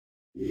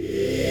Hello,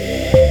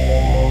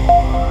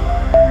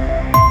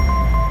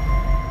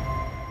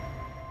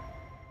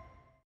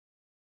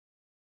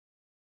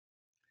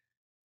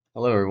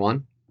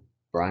 everyone.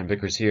 Brian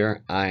Vickers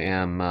here. I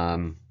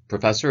am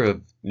professor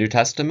of New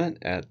Testament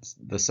at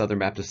the Southern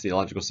Baptist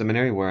Theological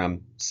Seminary, where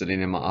I'm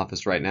sitting in my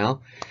office right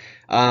now.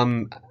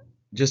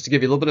 Just to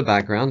give you a little bit of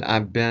background,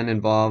 I've been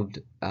involved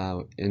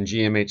in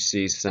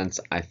GMHC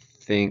since I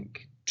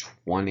think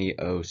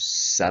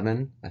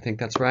 2007. I think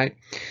that's right.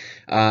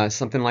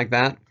 Something like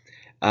that,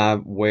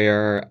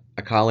 where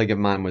a colleague of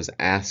mine was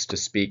asked to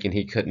speak and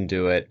he couldn't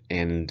do it,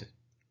 and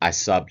I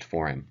subbed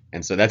for him,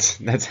 and so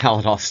that's how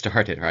it all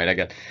started, right?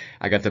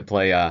 I got to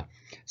play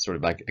sort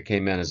of like I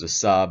came in as a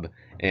sub,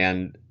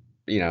 and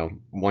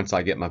once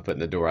I get my foot in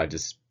the door, I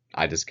just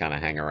kind of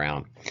hang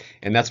around,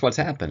 and that's what's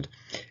happened.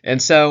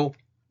 And so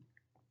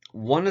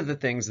one of the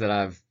things that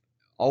I've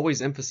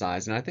always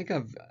emphasized, and I think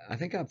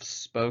I've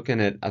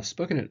spoken at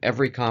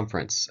every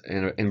conference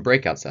in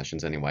breakout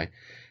sessions anyway,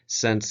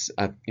 since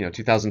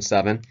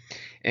 2007,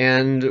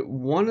 and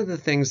one of the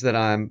things that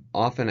I'm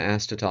often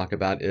asked to talk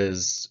about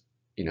is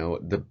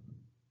the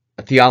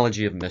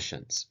theology of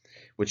missions,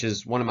 which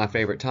is one of my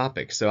favorite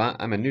topics. So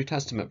I'm a New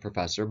Testament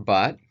professor,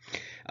 but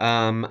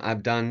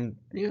I've done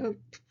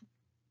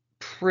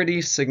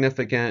pretty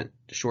significant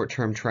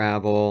short-term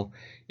travel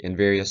in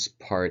various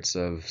parts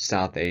of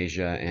South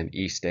Asia and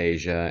East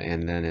Asia,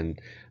 and then in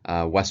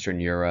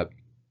Western Europe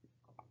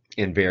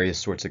in various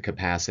sorts of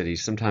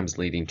capacities, sometimes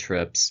leading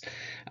trips,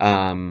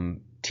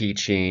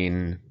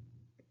 teaching,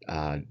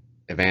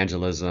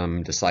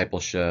 evangelism,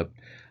 discipleship,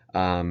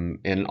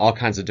 in all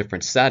kinds of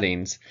different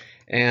settings.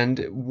 And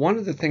one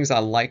of the things I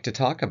like to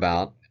talk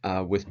about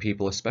with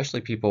people,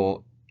 especially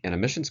people in a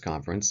missions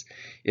conference,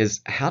 is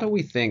how do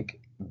we think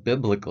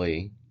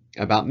biblically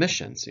about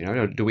missions?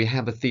 Do we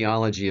have a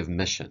theology of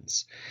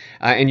missions?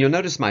 And you'll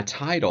notice my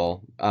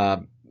title,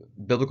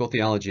 Biblical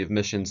Theology of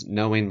Missions,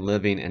 Knowing,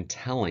 Living, and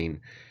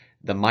Telling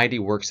the Mighty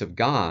Works of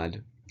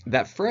God.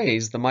 That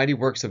phrase, the mighty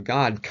works of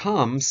God,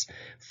 comes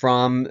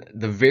from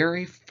the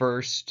very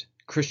first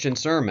Christian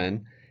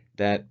sermon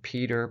that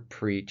Peter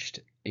preached,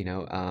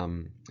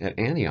 at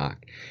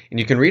Antioch. And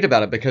you can read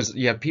about it because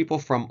you have people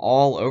from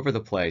all over the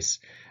place,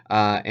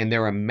 and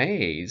they're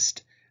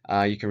amazed.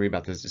 You can read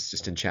about this. It's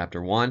just in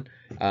chapter 1.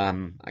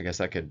 I guess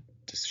I could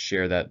just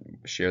share that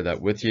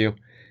with you.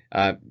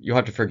 You'll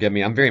have to forgive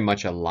me. I'm very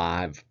much a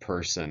live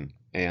person,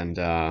 and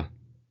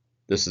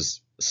this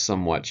is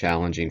somewhat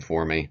challenging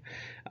for me.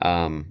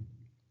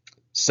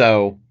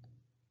 So,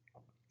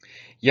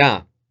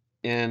 yeah,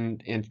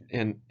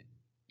 in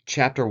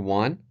chapter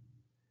 1.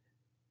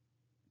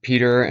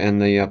 Peter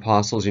and the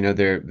apostles,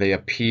 they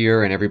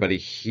appear and everybody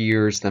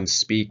hears them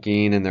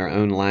speaking in their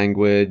own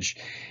language.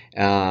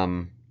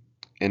 And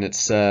it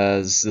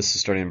says, this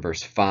is starting in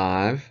verse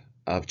 5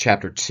 of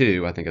chapter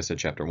 2. I think I said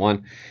chapter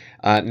 1.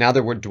 Now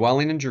there were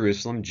dwelling in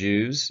Jerusalem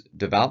Jews,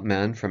 devout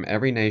men from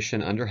every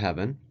nation under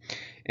heaven.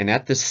 And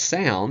at this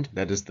sound,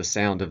 that is the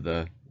sound of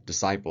the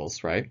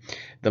disciples, right?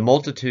 The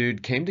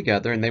multitude came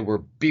together and they were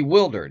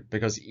bewildered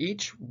because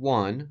each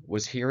one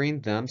was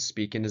hearing them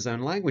speak in his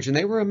own language, and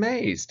they were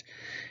amazed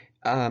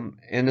and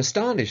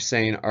astonished,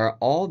 saying, "Are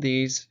all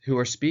these who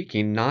are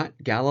speaking not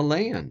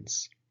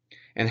Galileans?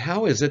 And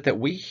how is it that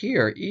we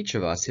hear each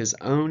of us his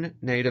own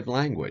native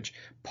language?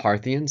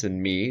 Parthians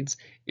and Medes,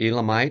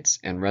 Elamites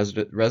and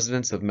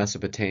residents of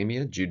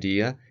Mesopotamia,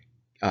 Judea,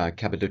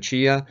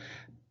 Cappadocia,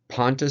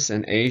 Pontus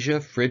and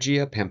Asia,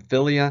 Phrygia,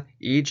 Pamphylia,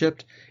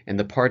 Egypt, and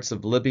the parts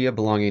of Libya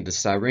belonging to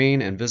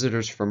Cyrene, and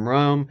visitors from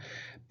Rome,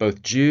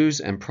 both Jews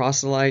and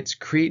proselytes,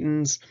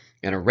 Cretans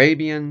and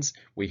Arabians,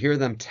 we hear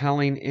them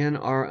telling in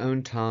our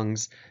own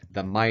tongues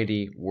the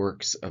mighty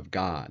works of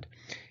God."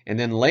 And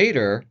then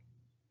later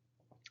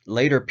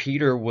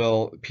Peter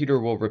will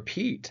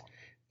repeat.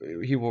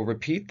 He will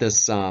repeat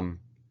this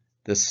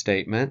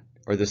statement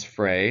or this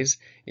phrase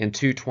in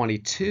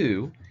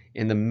 2:22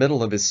 in the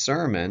middle of his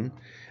sermon,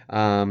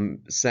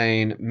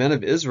 saying, "Men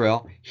of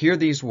Israel, hear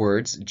these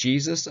words,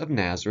 Jesus of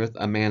Nazareth,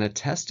 a man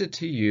attested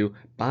to you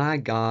by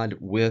God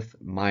with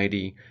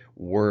mighty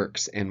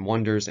works and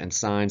wonders and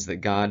signs that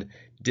God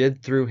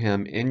did through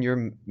him in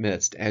your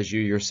midst, as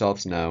you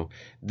yourselves know.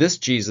 This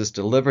Jesus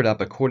delivered up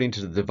according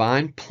to the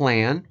divine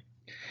plan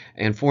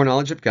and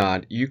foreknowledge of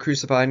God, you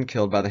crucified and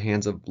killed by the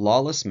hands of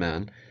lawless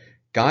men.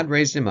 God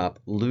raised him up,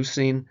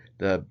 loosing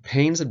the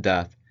pains of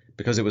death,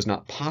 because it was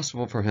not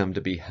possible for him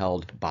to be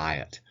held by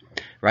it."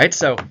 Right?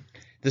 So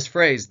this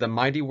phrase, the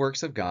mighty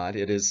works of God,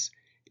 it is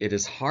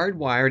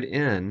hardwired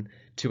in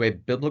to a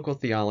biblical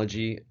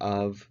theology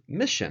of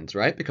missions,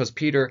 right? Because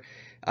Peter,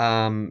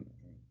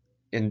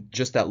 in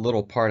just that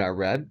little part I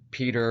read,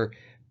 Peter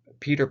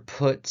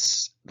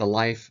puts the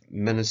life,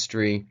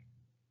 ministry,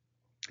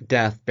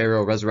 death,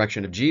 burial,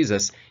 resurrection of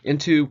Jesus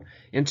into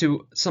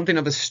something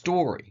of a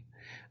story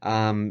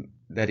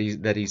that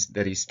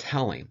he's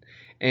telling.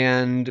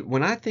 And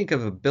when I think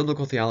of a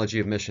biblical theology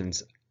of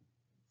missions,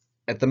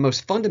 at the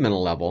most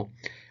fundamental level,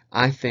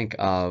 I think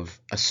of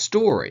a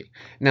story.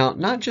 Now,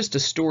 not just a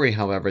story,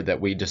 however,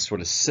 that we just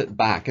sort of sit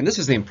back, and this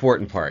is the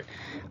important part.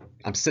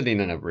 I'm sitting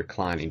in a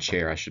reclining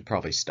chair. I should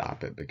probably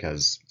stop it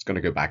because it's going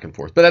to go back and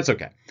forth, but that's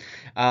okay.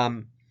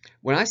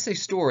 When I say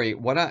story,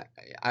 what I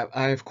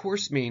of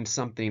course mean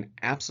something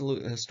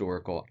absolutely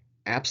historical,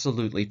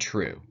 absolutely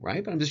true,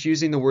 right? But I'm just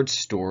using the word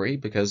story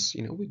because,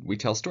 we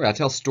tell story. I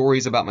tell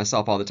stories about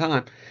myself all the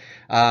time,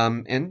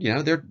 and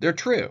they're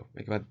true.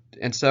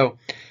 And so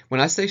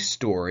when I say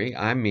story,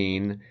 I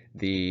mean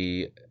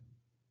the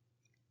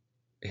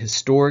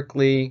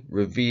historically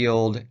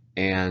revealed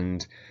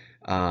and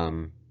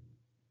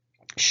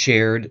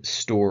shared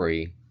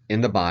story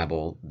in the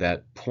Bible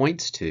that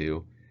points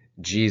to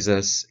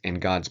Jesus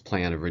and God's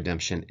plan of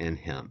redemption in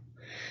him.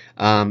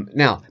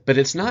 Now, but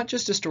it's not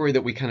just a story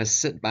that we kind of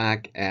sit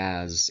back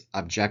as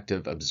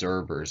objective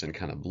observers and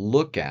kind of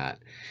look at.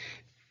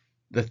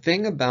 The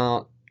thing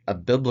about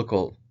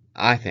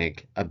I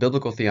think, a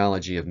biblical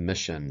theology of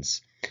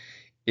missions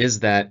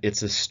is that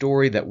it's a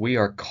story that we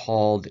are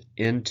called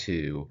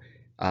into,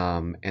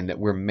 and that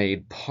we're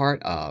made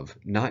part of,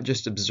 not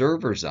just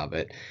observers of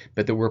it,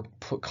 but that we're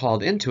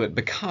called into it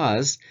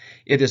because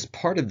it is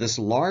part of this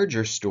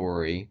larger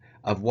story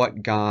of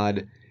what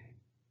God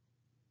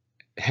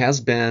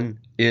has been,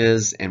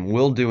 is, and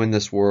will do in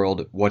this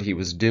world, what he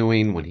was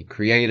doing when he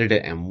created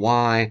it and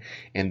why,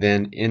 and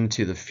then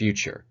into the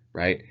future,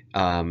 right?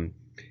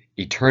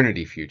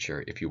 Eternity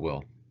future, if you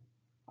will.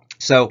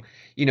 So,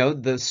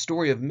 the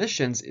story of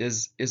missions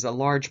is a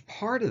large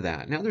part of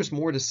that. Now, there's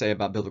more to say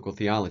about biblical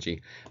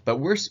theology, but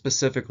we're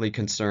specifically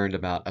concerned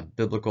about a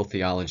biblical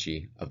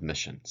theology of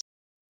missions.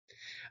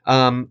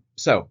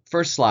 So,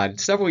 first slide.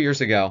 Several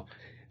years ago,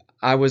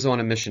 I was on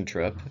a mission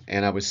trip,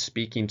 and I was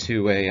speaking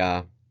to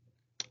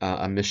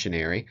a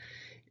missionary,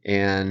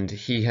 and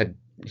he had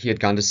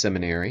gone to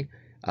seminary,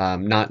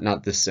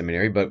 not this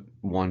seminary, but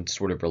one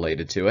sort of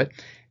related to it.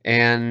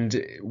 And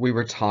we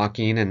were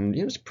talking, and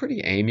it was a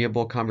pretty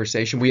amiable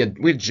conversation. We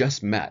had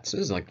just met, so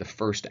this is like the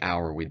first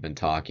hour we'd been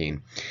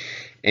talking.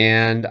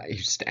 And he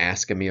was just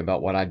asking me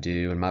about what I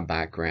do and my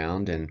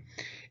background, and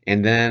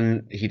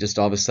then he just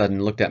all of a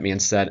sudden looked at me and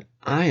said,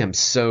 "I am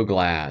so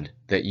glad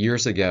that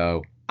years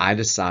ago I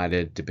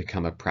decided to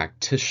become a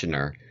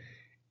practitioner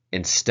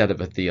instead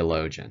of a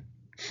theologian."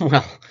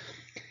 Well,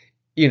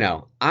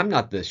 I'm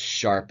not the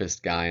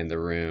sharpest guy in the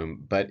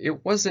room, but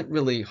it wasn't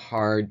really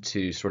hard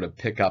to sort of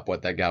pick up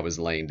what that guy was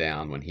laying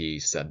down when he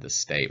said this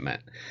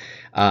statement.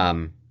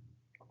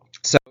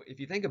 So if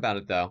you think about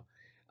it, though,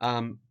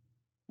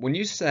 when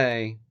you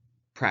say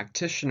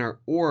practitioner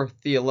or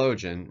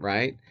theologian,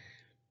 right?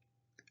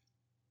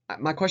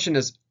 My question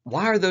is,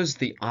 why are those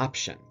the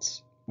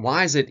options?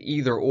 Why is it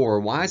either or?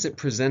 Why is it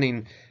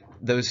presenting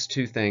those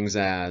two things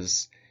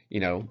as,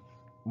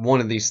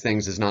 one of these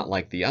things is not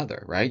like the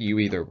other, right? You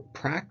either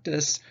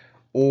practice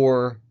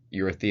or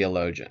you're a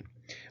theologian.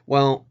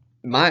 Well,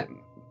 my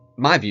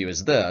view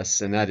is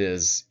this, and that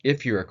is,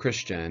 if you're a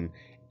Christian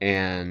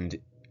and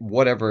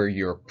whatever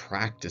you're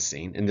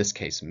practicing, in this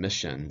case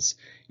missions,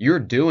 you're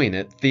doing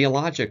it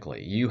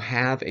theologically. You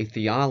have a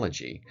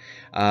theology,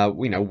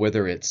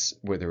 whether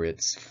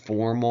it's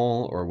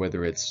formal or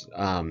whether it's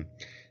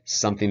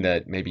something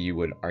that maybe you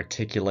would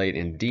articulate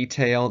in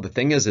detail. The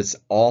thing is, it's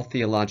all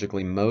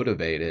theologically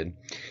motivated.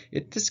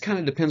 It just kind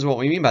of depends on what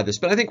we mean by this,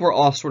 but I think we're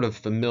all sort of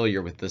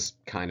familiar with this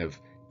kind of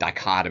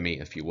dichotomy,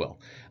 if you will,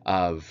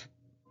 of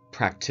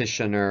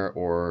practitioner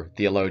or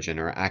theologian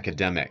or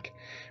academic,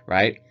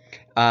 right?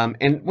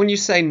 And when you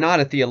say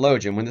not a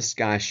theologian, when this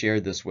guy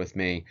shared this with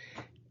me,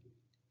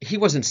 he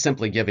wasn't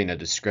simply giving a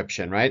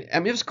description, right? I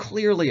mean, it was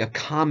clearly a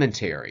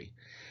commentary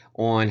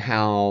on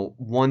how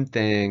one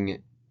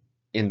thing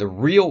in the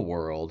real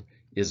world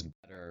is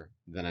better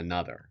than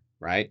another,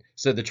 right?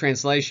 So the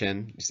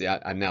translation, you see,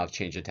 I've now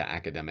changed it to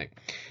academic,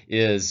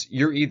 is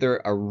you're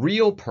either a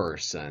real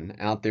person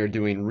out there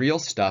doing real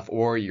stuff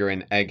or you're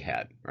an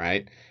egghead,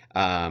 right?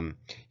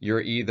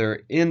 You're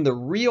either in the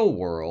real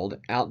world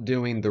out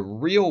doing the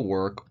real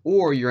work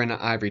or you're in an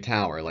ivory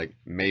tower, like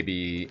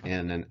maybe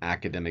in an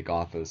academic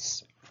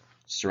office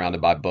surrounded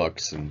by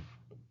books and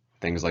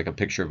things like a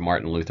picture of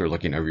Martin Luther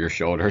looking over your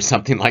shoulder or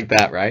something like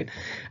that, right?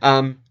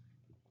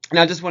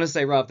 Now, I just want to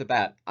say right off the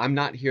bat, I'm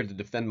not here to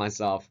defend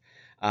myself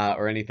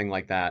or anything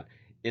like that.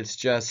 It's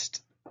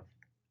just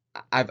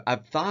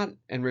I've thought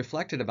and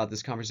reflected about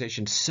this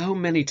conversation so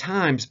many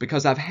times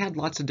because I've had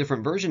lots of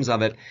different versions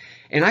of it,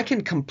 and I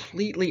can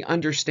completely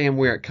understand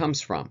where it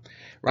comes from,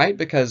 right?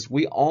 Because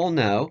we all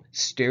know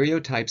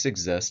stereotypes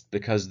exist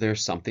because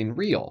there's something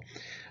real.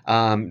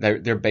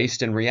 They're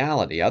based in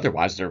reality.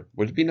 Otherwise, there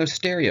would be no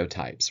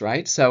stereotypes,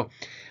 right? So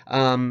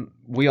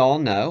we all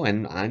know,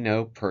 and I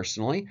know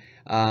personally,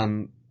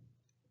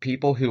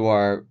 people who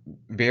are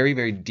very,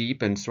 very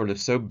deep and sort of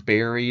so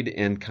buried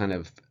in kind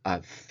of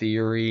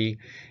theory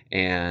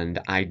and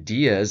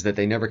ideas that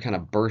they never kind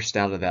of burst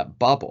out of that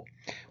bubble.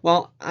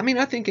 Well, I mean,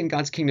 I think in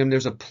God's kingdom,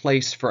 there's a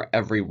place for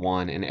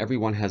everyone, and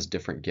everyone has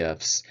different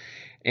gifts.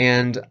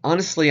 And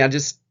honestly, I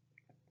just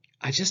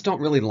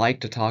don't really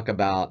like to talk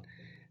about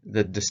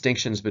the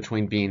distinctions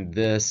between being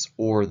this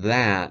or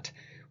that,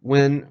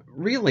 when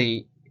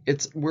really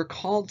we're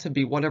called to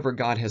be whatever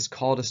God has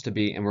called us to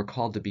be, and we're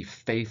called to be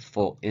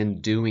faithful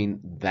in doing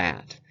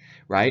that,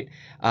 right?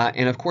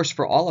 And of course,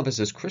 for all of us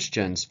as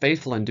Christians,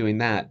 faithful in doing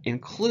that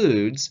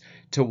includes,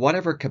 to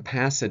whatever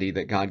capacity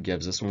that God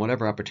gives us and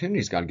whatever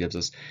opportunities God gives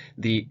us,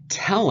 the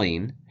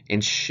telling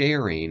and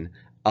sharing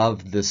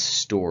of this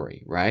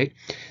story, right?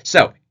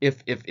 So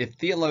if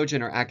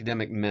theologian or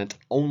academic meant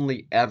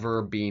only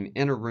ever being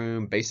in a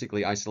room,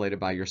 basically isolated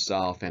by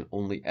yourself, and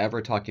only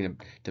ever talking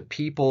to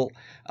people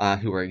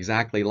who are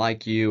exactly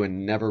like you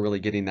and never really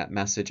getting that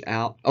message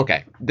out,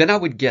 okay, then I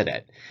would get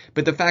it.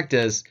 But the fact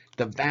is,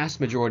 the vast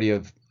majority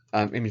of,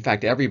 in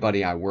fact,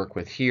 everybody I work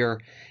with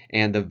here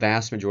and the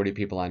vast majority of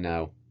people I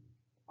know,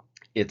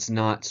 it's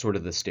not sort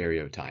of the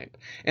stereotype.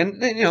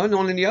 And and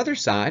on the other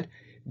side,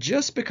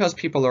 just because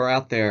people are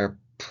out there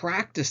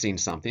practicing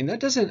something, that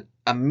doesn't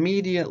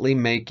immediately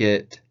make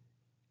it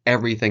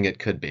everything it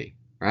could be,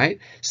 right?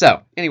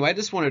 So anyway, I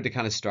just wanted to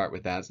kind of start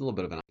with that. It's a little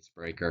bit of an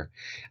icebreaker.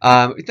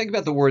 We think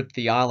about the word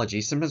theology.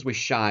 Sometimes we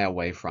shy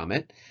away from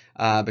it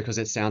because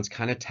it sounds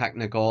kind of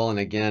technical, and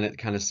again, it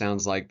kind of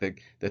sounds like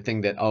the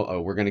thing that,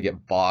 we're going to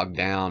get bogged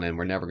down and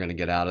we're never going to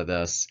get out of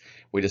this.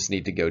 We just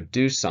need to go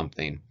do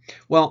something.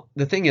 Well,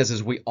 the thing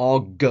is we all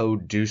go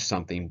do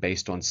something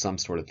based on some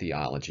sort of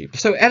theology.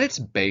 So at its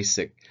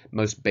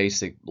most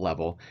basic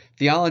level,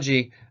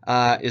 theology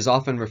is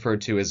often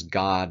referred to as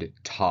God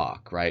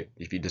talk, right?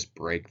 If you just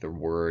break the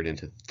word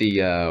into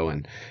theo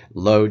and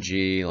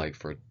logi, like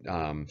for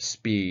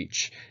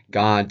speech,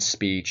 God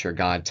speech or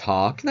God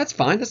talk, and that's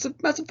fine. That's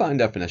a fine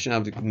definition. I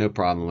have no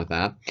problem with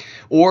that.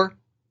 Or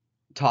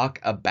talk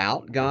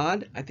about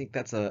God. I think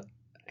that's a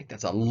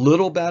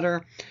little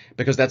better,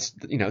 because that's,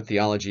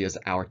 theology is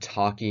our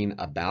talking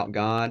about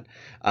God,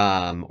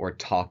 or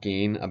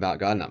talking about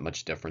God. Not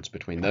much difference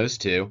between those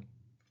two.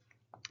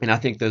 And I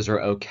think those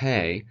are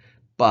okay.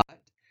 But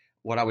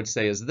what I would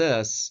say is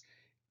this: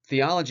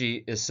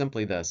 theology is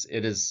simply this.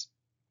 It is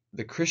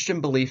the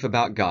Christian belief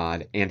about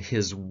God and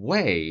his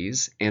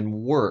ways and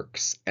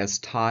works as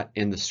taught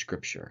in the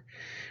scripture,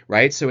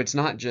 right? So it's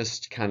not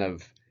just kind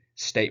of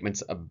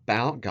statements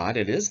about God.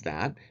 It is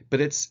that,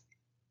 but it's,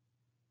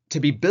 to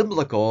be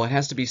biblical, it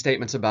has to be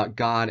statements about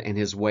God and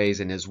his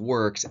ways and his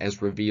works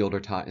as revealed or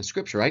taught in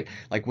scripture, right?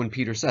 Like when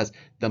Peter says,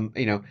 a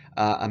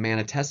man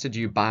attested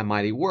you by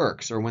mighty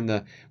works, or when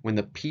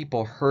the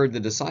people heard the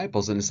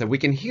disciples and said, we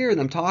can hear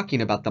them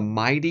talking about the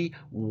mighty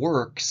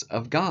works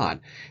of God.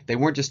 They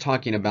weren't just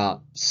talking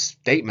about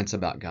statements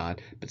about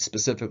God, but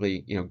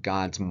specifically,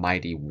 God's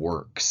mighty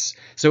works.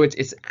 So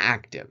it's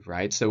active,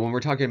 right? So when we're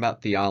talking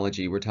about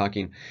theology, we're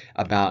talking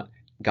about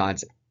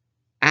God's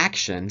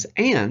actions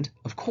and,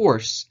 of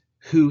course,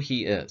 who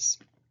he is.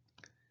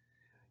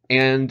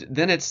 And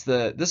then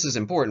this is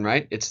important,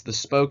 right? It's the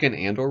spoken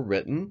and or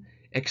written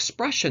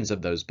expressions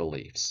of those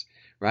beliefs,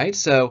 right?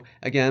 So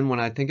again, when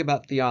I think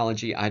about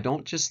theology, I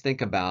don't just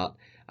think about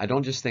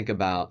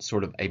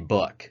sort of a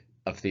book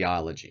of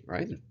theology,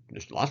 right?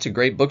 There's lots of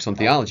great books on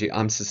theology.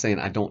 I'm just saying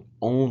I don't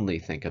only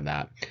think of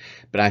that,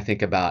 but I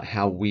think about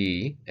how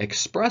we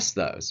express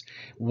those.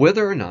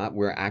 Whether or not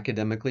we're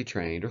academically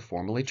trained or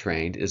formally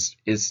trained is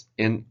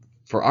in,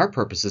 for our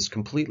purposes,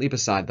 completely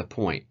beside the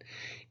point.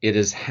 It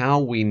is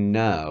how we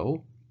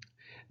know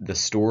the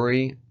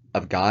story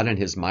of God and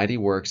his mighty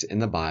works in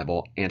the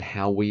Bible and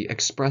how we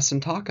express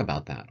and talk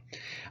about that.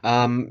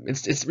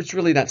 It's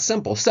really that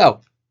simple.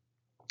 So,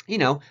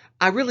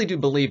 I really do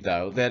believe,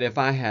 though, that if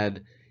I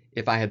had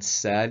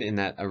said in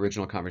that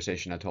original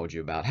conversation I told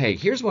you about, hey,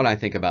 here's what I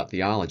think about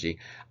theology,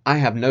 I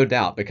have no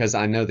doubt, because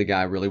I know the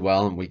guy really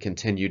well, and we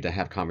continued to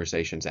have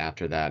conversations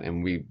after that,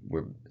 and we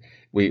were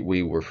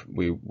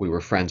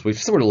friends. We've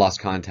sort of lost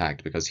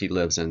contact because he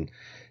lives in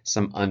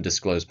some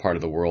undisclosed part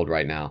of the world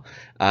right now.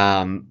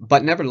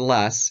 But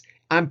nevertheless,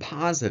 I'm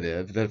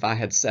positive that if I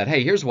had said,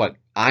 hey, here's what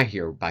I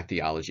hear by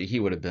theology, he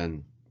would have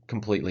been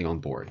completely on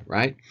board,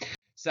 right?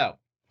 So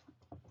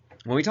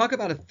when we talk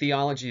about a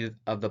theology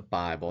of the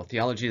Bible,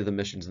 theology of the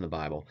missions in the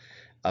Bible,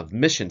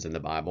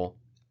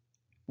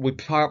 we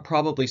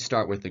probably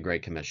start with the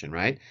Great Commission,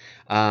 right?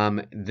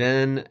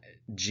 Then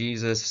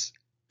Jesus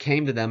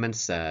came to them and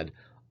said,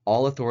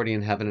 all authority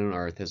in heaven and on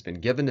earth has been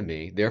given to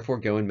me. Therefore,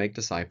 go and make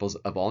disciples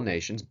of all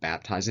nations,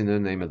 baptizing them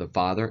in the name of the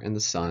Father and the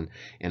Son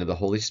and of the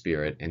Holy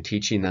Spirit, and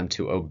teaching them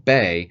to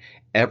obey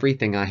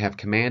everything I have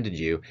commanded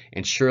you.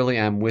 And surely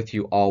I'm with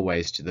you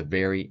always to the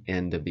very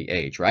end of the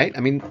age, right?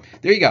 I mean,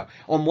 there you go.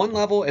 On one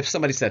level, if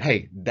somebody said,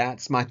 hey,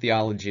 that's my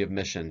theology of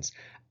missions,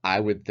 I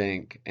would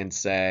think and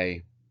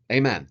say,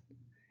 amen.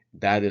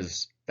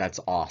 That's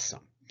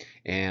awesome.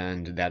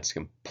 And that's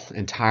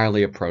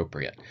entirely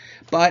appropriate.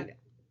 But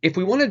if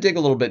we want to dig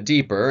a little bit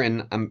deeper,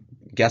 and I'm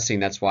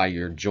guessing that's why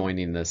you're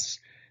joining this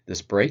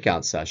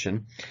breakout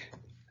session,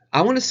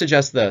 I want to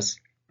suggest this,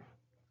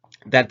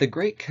 that the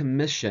Great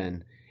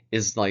Commission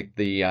is like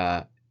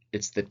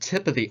it's the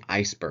tip of the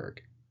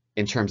iceberg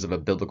in terms of a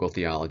biblical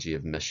theology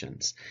of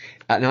missions.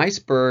 An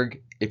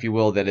iceberg, if you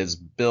will, that is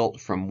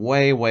built from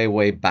way, way,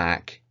 way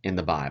back in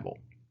the Bible.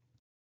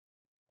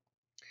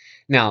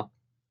 Now,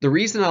 The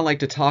reason I like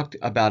to talk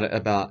about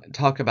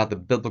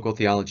the biblical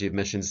theology of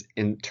missions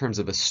in terms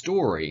of a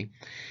story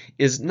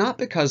is not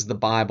because the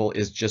Bible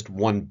is just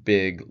one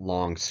big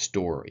long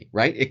story,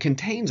 right? It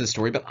contains a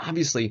story, but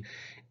obviously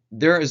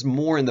there is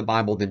more in the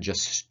Bible than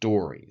just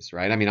stories,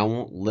 right? I mean, I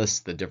won't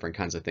list the different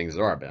kinds of things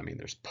there are, but I mean,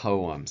 there's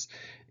poems,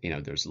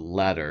 there's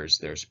letters,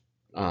 there's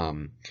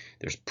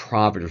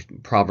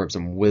proverbs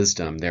and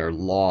wisdom, there are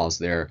laws,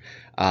 there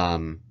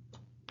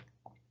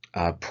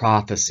are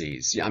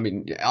prophecies. I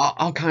mean,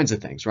 all kinds of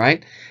things,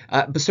 right?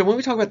 But so when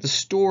we talk about the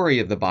story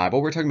of the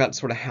Bible, we're talking about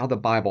sort of how the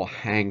Bible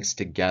hangs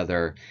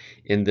together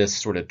in this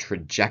sort of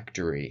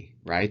trajectory,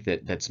 right?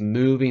 That's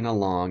moving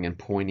along and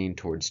pointing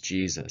towards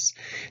Jesus.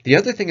 The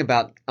other thing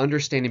about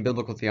understanding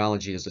biblical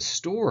theology as a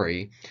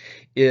story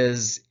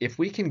is if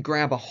we can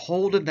grab a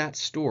hold of that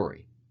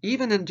story,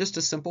 even in just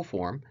a simple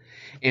form,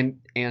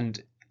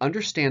 and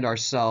understand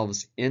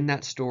ourselves in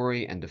that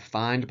story and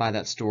defined by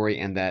that story,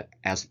 and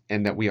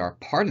that we are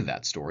part of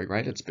that story,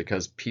 right? It's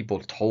because people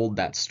told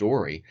that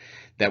story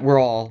that we're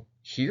all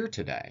here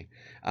today.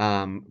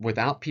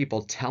 Without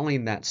people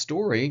telling that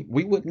story,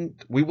 we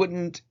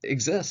wouldn't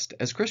exist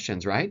as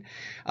Christians, right?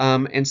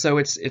 And so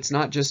it's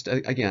not just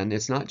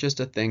it's not just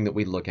a thing that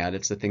we look at;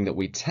 it's the thing that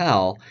we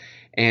tell,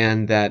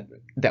 and that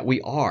we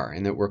are,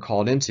 and that we're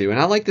called into. And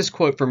I like this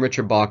quote from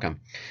Richard Bauckham.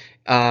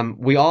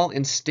 We all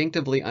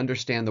instinctively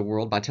understand the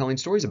world by telling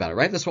stories about it,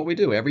 right? That's what we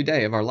do every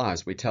day of our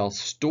lives. We tell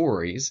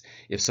stories.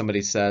 If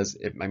somebody says,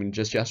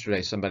 just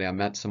yesterday, I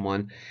met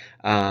someone,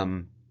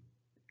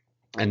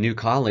 a new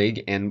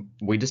colleague, and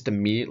we just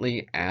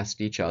immediately asked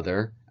each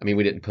other,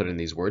 we didn't put in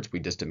these words, we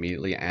just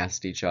immediately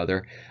asked each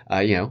other,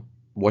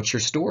 what's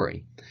your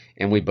story?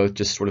 And we both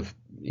just sort of,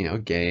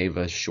 gave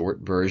a short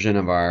version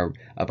of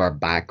our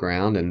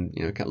background and,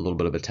 a little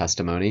bit of a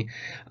testimony.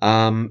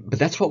 But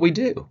that's what we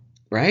do.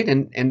 Right,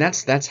 and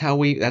that's how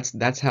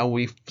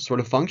we sort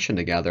of function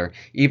together,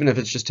 even if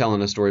it's just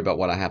telling a story about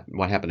what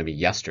happened to me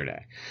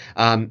yesterday.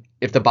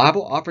 If the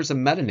Bible offers a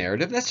meta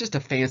narrative, that's just a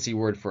fancy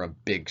word for a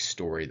big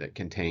story that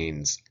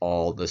contains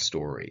all the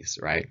stories,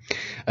 right?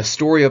 A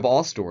story of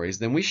all stories.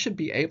 Then we should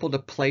be able to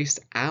place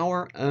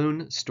our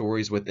own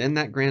stories within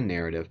that grand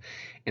narrative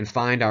and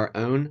find our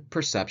own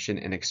perception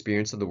and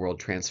experience of the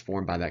world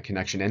transformed by that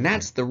connection. And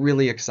that's the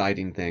really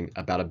exciting thing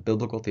about a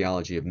biblical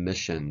theology of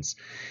missions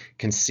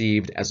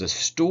conceived as a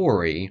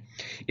story,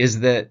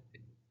 is that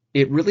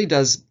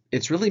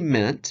it's really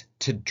meant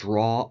to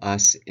draw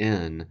us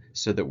in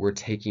so that we're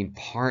taking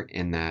part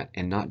in that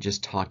and not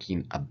just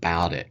talking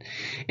about it.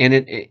 And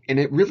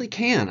it really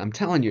can, I'm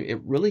telling you, it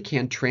really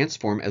can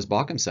transform, as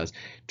Bauckham says,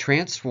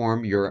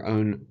 transform your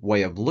own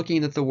way of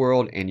looking at the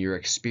world and your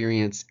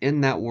experience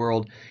in that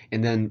world.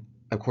 And then,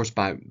 of course,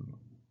 by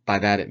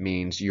that it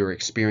means your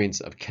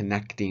experience of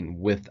connecting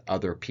with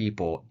other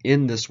people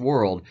in this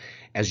world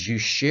as you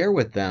share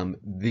with them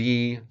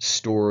the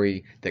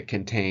story that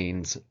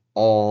contains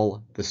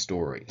all the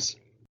stories.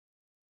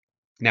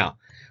 Now,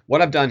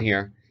 what I've done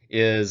here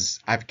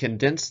is I've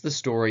condensed the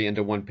story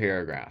into one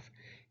paragraph.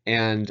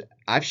 And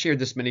I've shared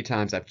this many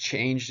times. I've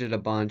changed it a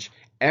bunch.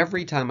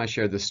 Every time I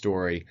share this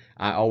story,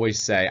 I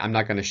always say, I'm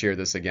not going to share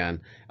this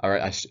again, or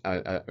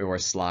a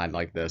slide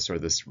like this, or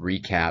this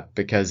recap,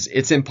 because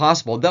it's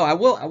impossible. Though I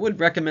would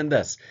recommend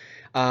this.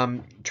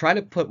 Try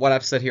to put what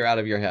I've said here out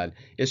of your head.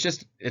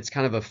 It's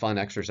kind of a fun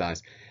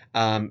exercise.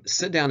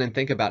 Sit down and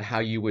think about how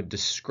you would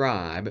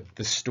describe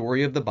the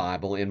story of the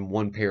Bible in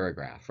one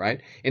paragraph,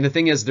 right? And the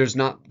thing is, there's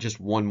not just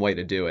one way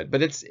to do it,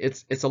 but it's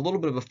a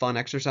little bit of a fun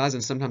exercise,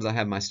 and sometimes I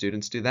have my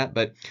students do that.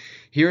 But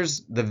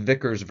here's the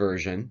Vickers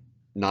version,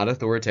 not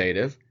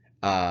authoritative,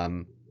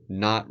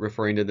 not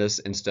referring to this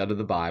instead of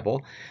the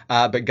Bible.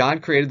 But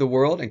God created the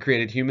world and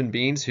created human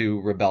beings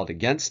who rebelled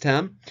against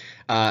him.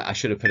 I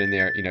should have put in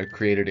there,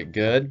 created it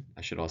good.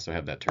 I should also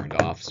have that turned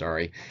off,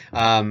 sorry.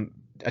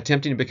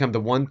 Attempting to become the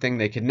one thing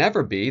they could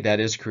never be,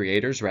 that is,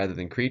 creators rather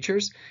than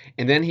creatures.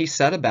 And then he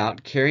set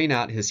about carrying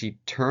out his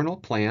eternal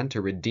plan to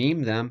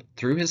redeem them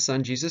through his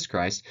son, Jesus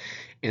Christ,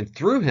 and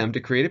through him to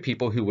create a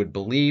people who would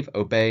believe,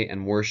 obey,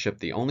 and worship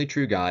the only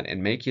true God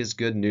and make his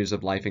good news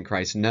of life in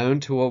Christ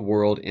known to a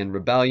world in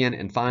rebellion,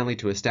 and finally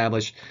to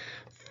establish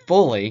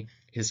fully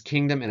his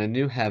kingdom in a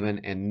new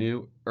heaven and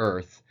new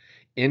earth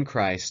in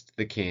Christ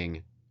the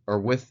King, or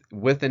with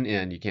an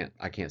N.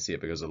 I can't see it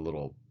because of a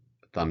little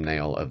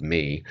thumbnail of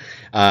me,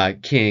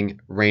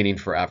 king reigning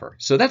forever.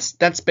 So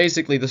that's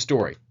basically the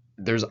story.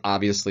 There's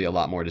obviously a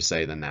lot more to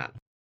say than that.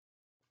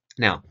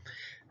 Now,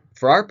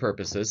 for our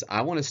purposes,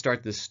 I want to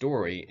start this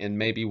story in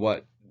maybe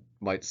what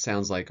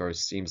sounds like or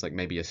seems like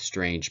maybe a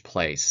strange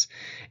place,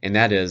 and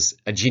that is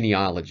a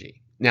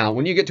genealogy. Now,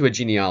 when you get to a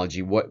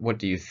genealogy, what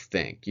do you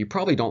think? You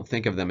probably don't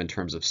think of them in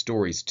terms of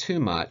stories too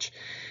much.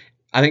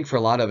 I think for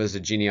a lot of us, a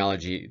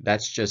genealogy,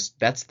 that's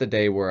the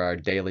day where our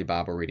daily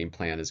Bible reading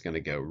plan is going to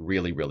go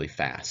really, really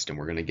fast, and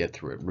we're going to get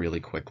through it really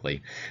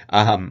quickly.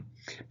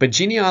 But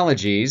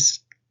genealogies,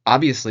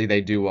 obviously,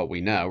 they do what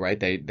we know, right?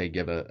 They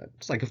give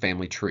it's like a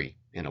family tree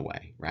in a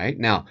way, right?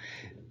 Now,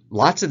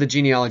 lots of the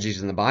genealogies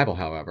in the Bible,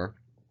 however,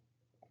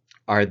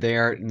 are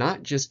there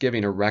not just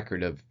giving a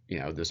record of,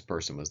 this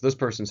person was this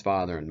person's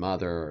father and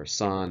mother or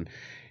son,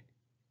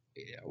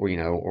 or,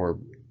 or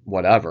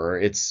whatever.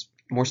 It's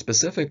more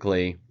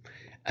specifically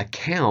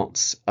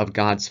accounts of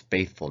God's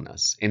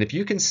faithfulness. And if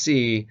you can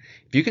see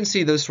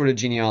those sort of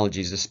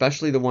genealogies,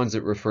 especially the ones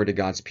that refer to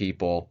God's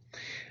people,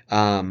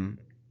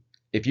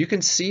 if you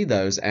can see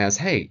those as,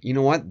 hey, you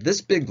know what,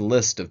 this big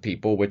list of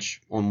people,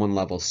 which on one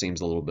level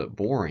seems a little bit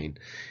boring,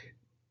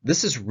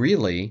 this is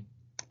really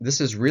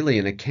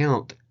an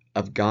account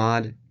of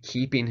God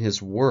keeping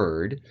his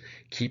word,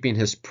 keeping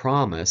his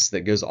promise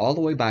that goes all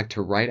the way back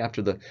to right at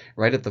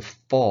the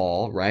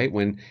fall, right?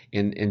 When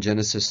in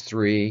Genesis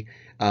 3,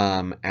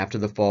 after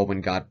the fall,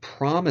 when God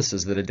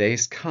promises that a day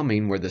is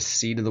coming where the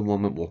seed of the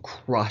woman will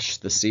crush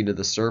the seed of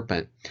the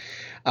serpent,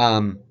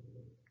 and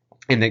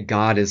that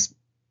God is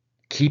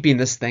keeping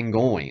this thing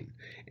going.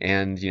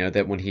 And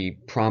that when he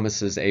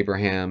promises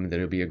Abraham that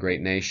it'll be a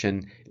great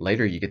nation,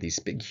 later you get these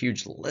big,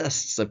 huge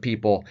lists of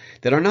people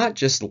that are not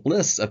just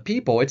lists of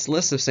people, it's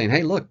lists of saying,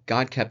 hey, look,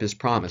 God kept his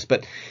promise.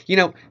 But,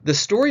 the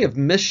story of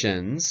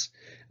missions,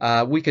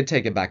 we could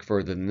take it back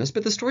further than this,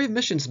 but the story of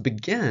missions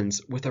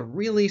begins with a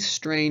really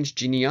strange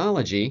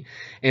genealogy.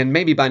 And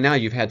maybe by now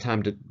you've had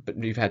time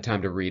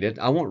to read it.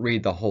 I won't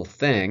read the whole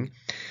thing,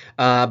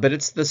 but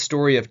it's the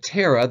story of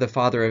Terah, the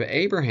father of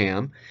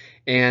Abraham.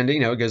 And, it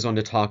goes on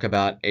to talk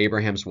about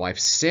Abraham's wife,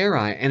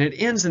 Sarai, and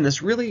it ends in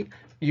this really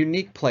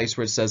unique place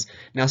where it says,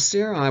 now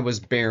Sarai was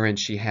barren,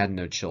 she had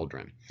no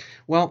children.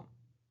 Well,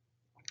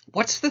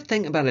 what's the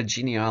thing about a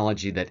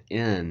genealogy that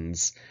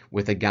ends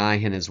with a guy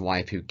and his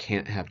wife who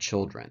can't have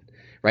children?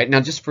 Right? Now,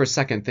 just for a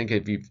second, think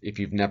if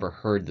you've never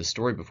heard the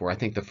story before, I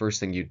think the first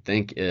thing you'd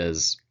think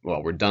is,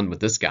 well, we're done with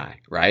this guy,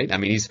 right? I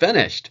mean, he's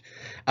finished.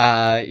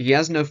 He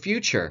has no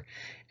future.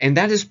 And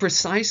that is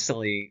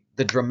precisely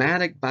the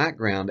dramatic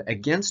background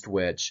against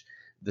which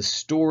the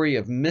story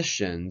of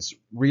missions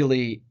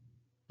really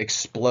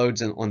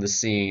explodes on the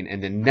scene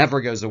and then never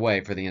goes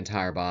away for the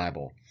entire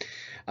Bible,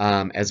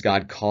 as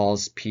God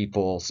calls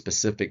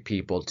specific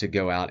people, to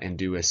go out and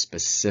do a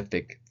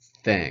specific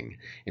thing,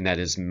 and that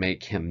is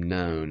make him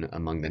known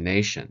among the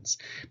nations.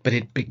 But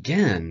it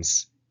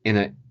begins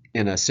in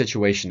a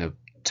situation of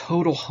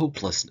total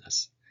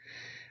hopelessness,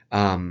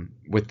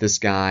 with this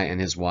guy and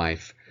his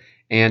wife.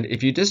 And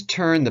if you just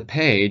turn the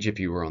page, if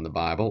you were on the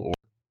Bible, or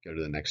go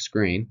to the next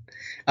screen,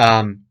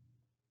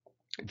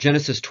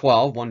 Genesis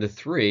 12,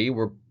 1-3,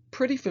 we're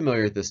pretty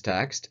familiar with this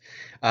text.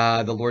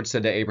 The Lord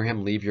said to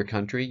Abraham, leave your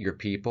country, your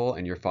people,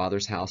 and your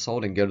father's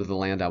household, and go to the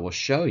land I will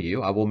show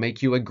you. I will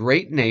make you a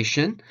great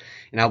nation,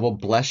 and I will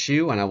bless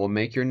you, and I will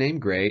make your name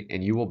great,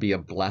 and you will be a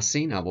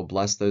blessing. I will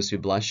bless those who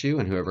bless you,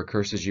 and whoever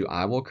curses you,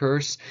 I will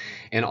curse.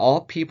 And all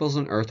peoples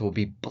on earth will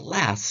be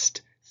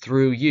blessed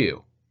through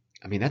you.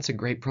 I mean, that's a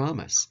great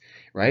promise,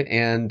 right?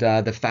 And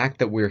the fact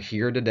that we're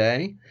here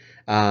today,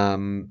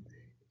 and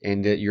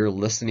that you're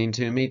listening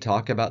to me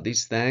talk about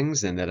these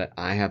things, and that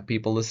I have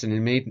people listening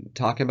to me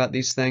talk about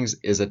these things,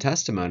 is a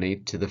testimony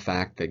to the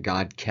fact that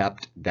God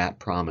kept that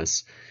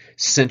promise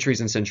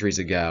centuries and centuries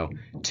ago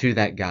to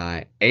that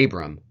guy,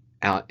 Abram,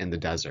 out in the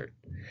desert.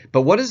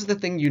 But what is the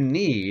thing you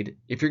need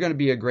if you're going to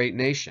be a great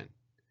nation?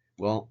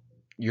 Well,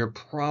 you're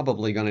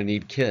probably going to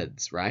need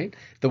kids, right?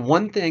 The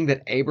one thing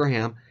that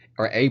Abram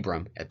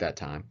at that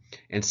time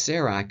and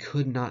Sarai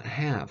could not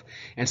have.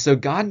 And so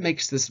God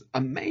makes this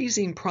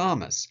amazing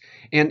promise.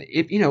 And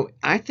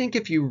I think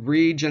if you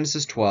read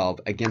Genesis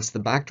 12 against the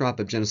backdrop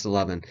of Genesis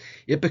 11,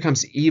 it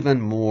becomes even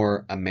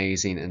more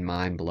amazing and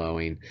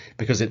mind-blowing,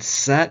 because it's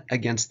set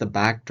against the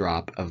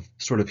backdrop of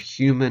sort of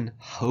human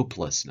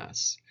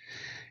hopelessness.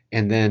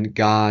 And then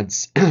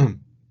God's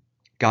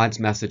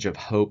message of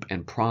hope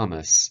and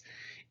promise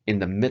in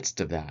the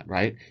midst of that,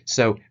 right?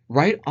 So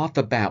right off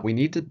the bat, we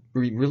need to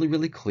be really,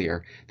 really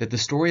clear that the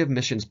story of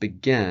missions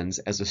begins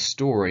as a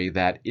story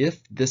that if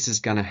this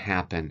is going to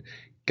happen,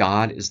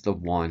 God is the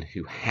one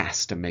who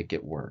has to make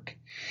it work.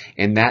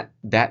 And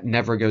that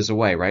never goes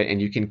away, right?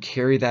 And you can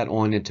carry that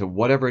on into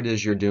whatever it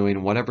is you're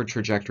doing, whatever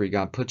trajectory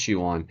God puts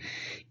you on.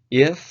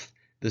 If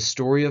the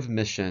story of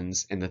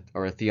missions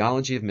or a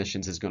theology of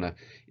missions is going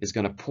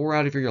to pour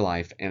out of your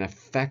life and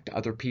affect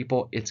other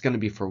people, it's going to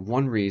be for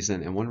one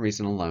reason and one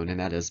reason alone, and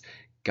that is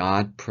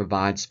God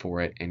provides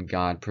for it, and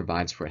God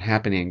provides for it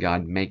happening, and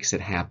God makes it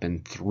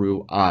happen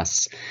through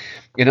us.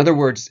 In other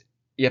words,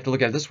 you have to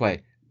look at it this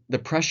way: the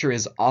pressure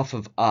is off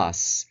of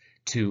us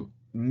to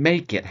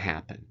make it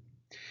happen,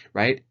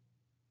 right?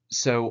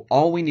 So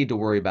all we need to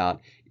worry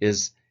about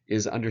is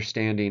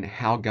understanding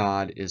how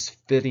God is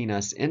fitting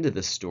us into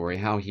this story,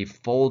 how he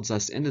folds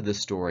us into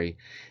this story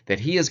that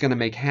he is going to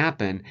make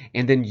happen,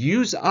 and then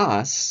use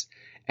us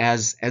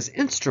as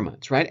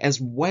instruments, right?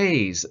 As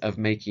ways of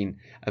making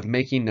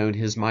known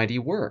his mighty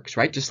works,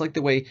 right? Just like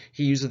the way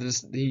he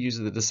uses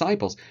the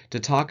disciples to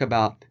talk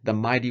about the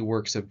mighty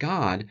works of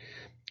God.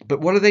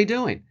 But what are they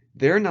doing?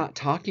 They're not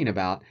talking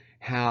about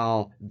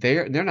how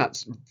they're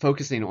not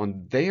focusing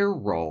on their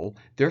role.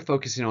 They're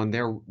focusing on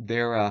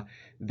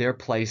their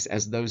place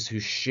as those who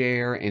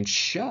share and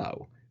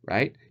show,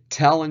 right?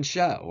 tell and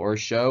show, or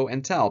show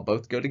and tell,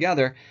 both go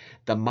together,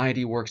 the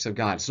mighty works of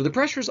God. So the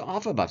pressure's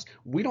off of us.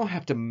 We don't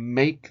have to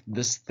make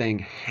this thing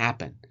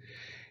happen.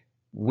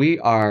 We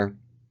are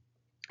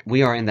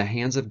in the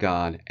hands of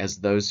God as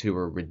those who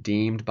are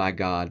redeemed by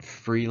God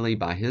freely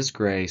by His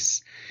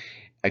grace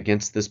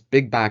against this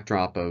big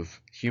backdrop of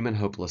human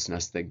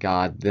hopelessness, that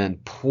God then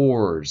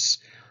pours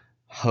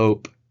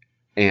hope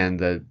and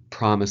the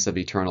promise of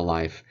eternal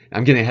life.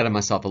 I'm getting ahead of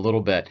myself a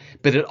little bit,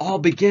 but it all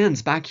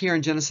begins back here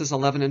in Genesis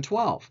 11 and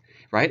 12,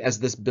 right, as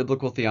this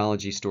biblical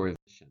theology story of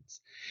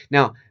missions.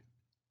 Now,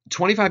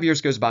 25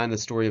 years goes by in the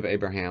story of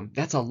Abraham.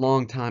 That's a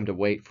long time to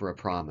wait for a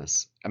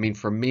promise. I mean,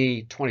 for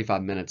me,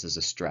 25 minutes is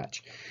a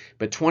stretch.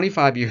 But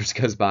 25 years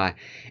goes by,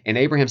 and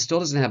Abraham still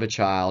doesn't have a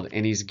child,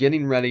 and he's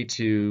getting ready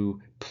to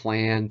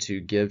plan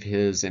to give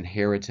his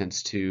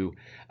inheritance to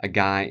a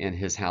guy in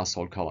his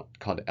household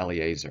called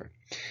Eliezer,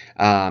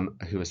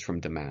 who is from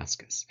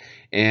Damascus.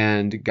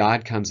 And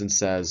God comes and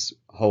says,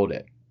 hold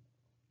it.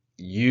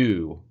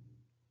 You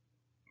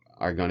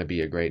are going to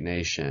be a great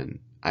nation.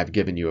 I've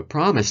given you a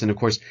promise. And of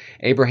course,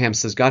 Abraham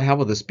says, God, how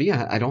will this be?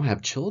 I don't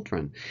have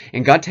children.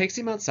 And God takes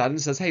him outside and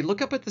says, hey,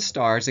 look up at the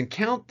stars and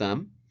count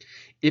them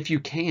if you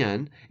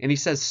can. And he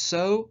says,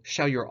 so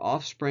shall your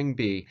offspring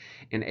be.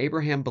 And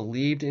Abraham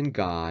believed in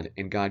God,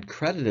 and God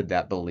credited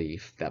that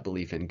belief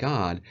in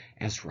God,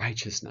 as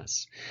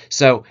righteousness.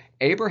 So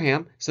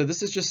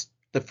this is just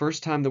the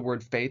first time the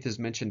word faith is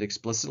mentioned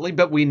explicitly,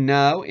 but we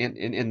know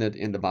in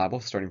the Bible,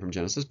 starting from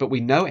Genesis, but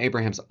we know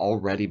Abraham's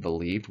already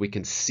believed. We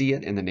can see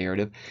it in the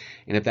narrative.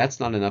 And if that's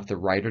not enough, the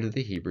writer to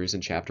the Hebrews in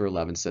chapter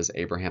 11 says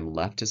Abraham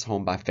left his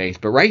home by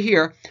faith. But right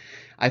here,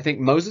 I think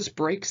Moses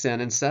breaks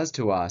in and says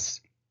to us,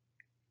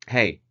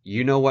 hey,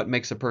 you know what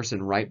makes a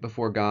person right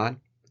before God?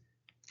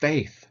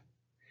 Faith.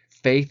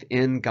 Faith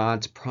in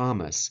God's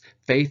promise.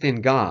 Faith in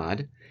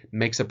God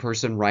makes a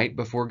person right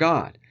before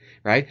God.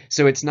 Right?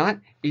 So it's not,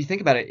 you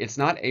think about it, it's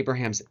not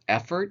Abraham's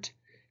effort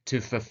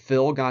to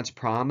fulfill God's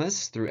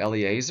promise through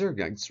Eliezer.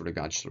 God sort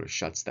of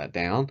shuts that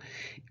down.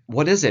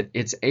 What is it?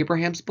 It's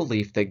Abraham's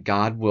belief that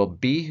God will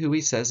be who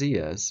he says he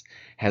is,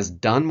 has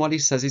done what he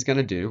says he's going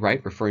to do,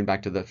 right? Referring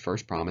back to the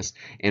first promise.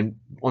 And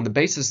on the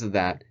basis of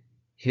that,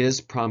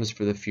 his promise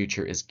for the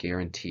future is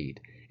guaranteed.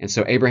 And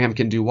so Abraham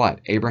can do what?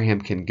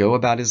 Abraham can go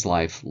about his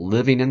life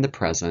living in the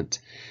present,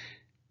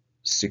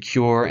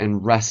 secure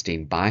and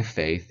resting by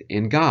faith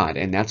in God.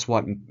 And that's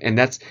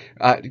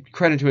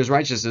credit to his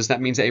righteousness.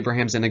 That means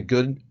Abraham's in a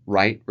good,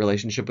 right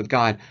relationship with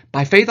God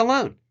by faith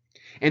alone.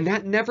 And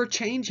that never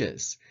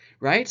changes,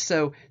 right?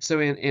 So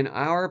in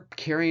our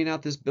carrying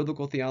out this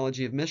biblical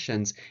theology of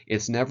missions,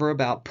 it's never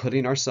about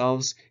putting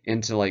ourselves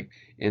into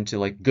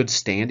good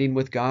standing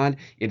with God.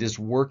 It is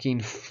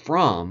working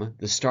from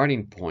the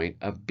starting point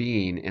of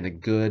being in a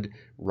good,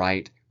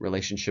 right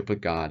relationship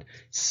with God,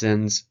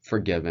 sins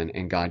forgiven,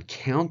 and God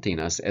counting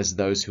us as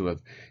those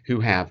who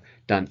have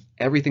done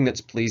everything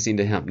that's pleasing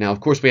to Him. Now, of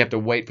course, we have to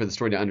wait for the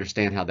story to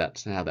understand how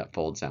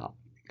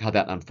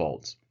that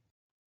unfolds.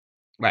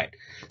 Right.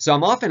 So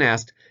I'm often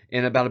asked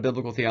about a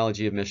biblical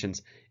theology of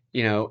missions,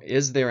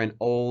 is there an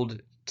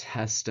Old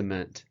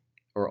Testament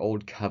or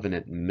Old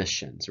Covenant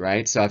missions,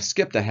 right? So I've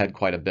skipped ahead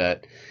quite a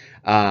bit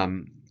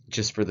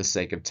just for the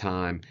sake of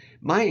time.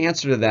 My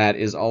answer to that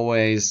is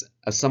always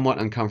a somewhat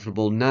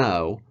uncomfortable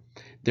no.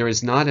 There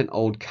is not an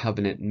Old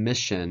Covenant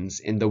missions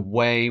in the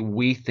way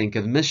we think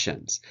of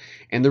missions.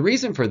 And the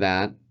reason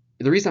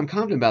I'm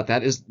confident about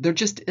that is there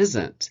just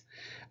isn't.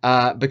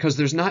 Because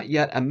there's not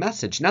yet a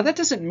message. Now, that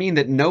doesn't mean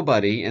that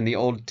nobody in the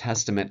Old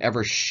Testament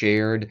ever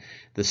shared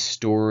the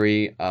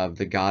story of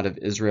the God of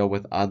Israel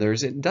with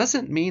others. It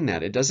doesn't mean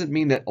that. It doesn't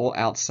mean that all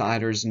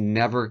outsiders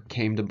never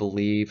came to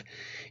believe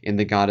in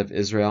the God of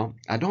Israel.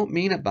 I don't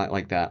mean it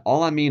like that.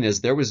 All I mean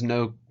is there was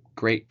no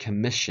Great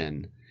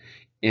Commission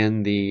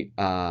in the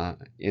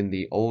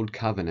Old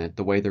Covenant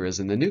the way there is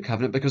in the New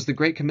Covenant, because the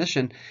Great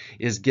Commission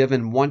is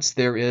given once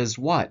there is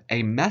what?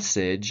 A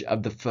message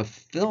of the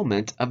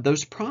fulfillment of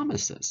those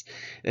promises.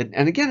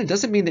 And again, it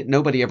doesn't mean that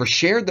nobody ever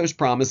shared those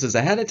promises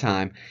ahead of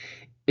time.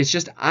 It's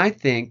just, I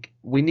think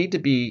we need to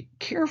be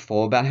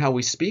careful about how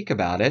we speak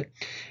about it,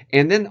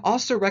 and then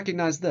also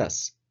recognize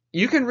this.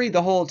 You can read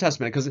the whole Old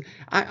Testament, because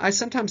I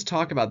sometimes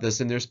talk about this,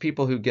 and there's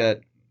people who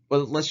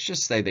let's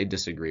just say they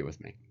disagree with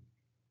me.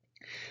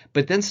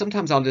 But then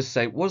sometimes I'll just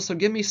say, well, so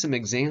give me some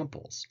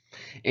examples.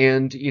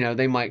 And,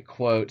 they might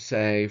quote,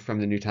 say, from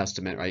the New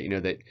Testament, right?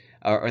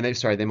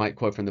 They might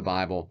quote from the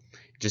Bible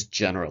just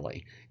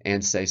generally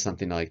and say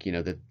something like,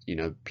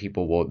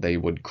 people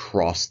would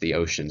cross the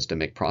oceans to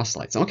make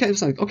proselytes. Okay,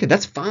 it's like, okay,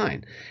 that's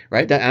fine,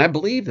 right? And I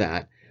believe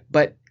that.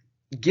 But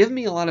give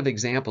me a lot of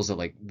examples of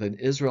like the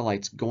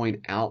Israelites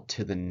going out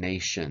to the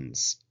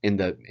nations in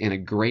a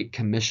Great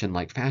Commission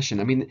like fashion.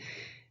 I mean,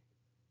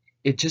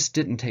 it just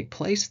didn't take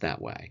place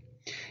that way.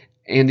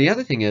 And the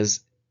other thing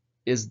is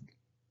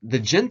the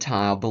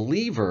Gentile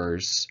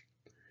believers,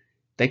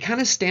 they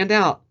kind of stand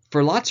out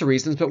for lots of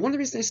reasons, but one of the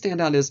reasons they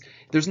stand out is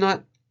there's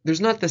not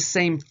the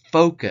same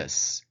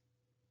focus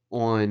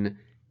on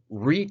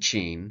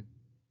reaching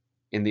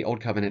in the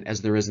Old Covenant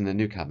as there is in the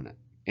New Covenant.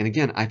 And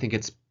again, I think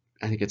it's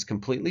I think it's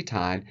completely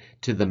tied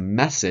to the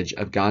message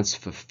of God's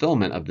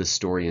fulfillment of this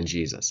story in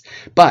Jesus.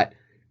 But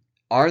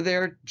are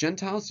there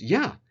Gentiles?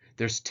 Yeah.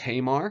 There's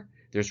Tamar,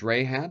 there's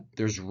Rahab,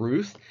 there's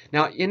Ruth.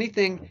 Now,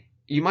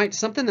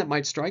 something that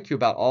might strike you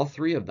about all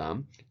three of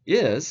them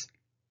is,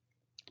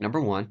 number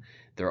one,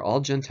 they're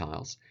all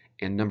Gentiles.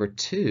 And number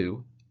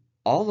two,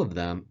 all of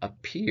them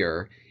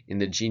appear in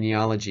the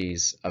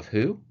genealogies of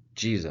who?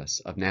 Jesus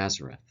of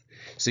Nazareth.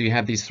 So you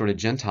have these sort of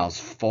Gentiles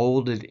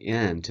folded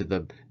into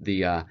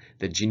the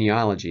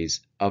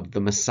genealogies of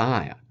the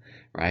Messiah,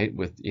 right?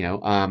 With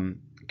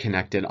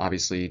connected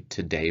obviously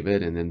to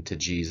David and then to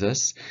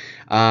Jesus.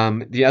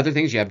 The other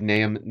things, you have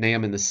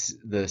Naaman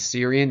the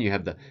Syrian, you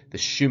have the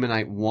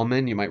Shumanite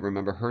woman, you might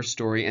remember her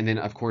story, and then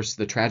of course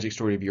the tragic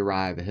story of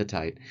Uriah the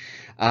Hittite.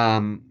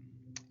 So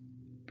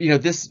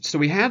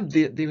we have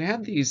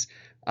these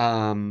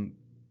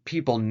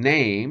people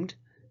named,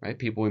 right?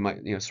 People we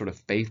might sort of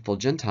faithful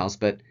Gentiles,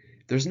 but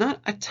there's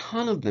not a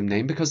ton of them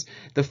named because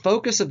the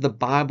focus of the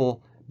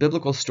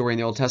biblical story in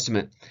the Old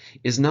Testament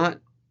is not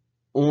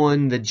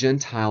on the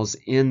Gentiles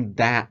in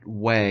that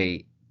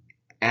way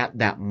at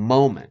that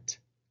moment.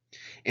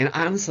 And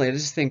honestly, I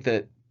think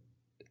that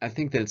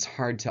it's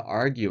hard to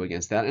argue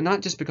against that, and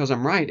not just because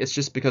I'm right. It's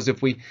just because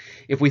if we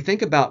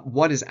think about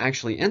what is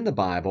actually in the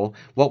Bible,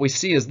 what we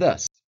see is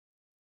this: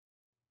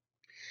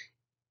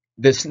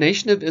 this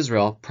nation of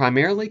Israel,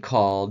 primarily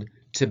called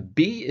to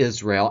be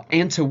Israel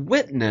and to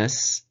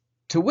witness.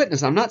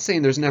 I'm not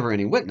saying there's never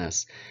any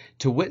witness.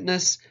 To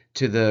witness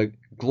to the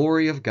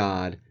glory of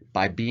God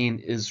by being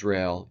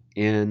Israel,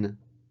 in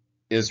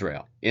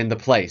the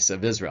place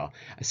of Israel.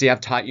 See,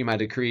 I've taught you my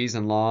decrees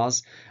and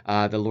laws.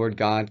 The Lord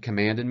God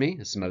commanded me,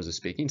 this is Moses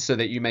speaking, so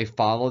that you may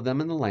follow them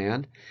in the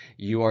land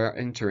you are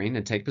entering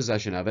and take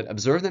possession of it.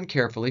 Observe them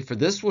carefully, for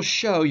this will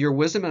show your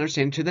wisdom and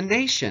understanding to the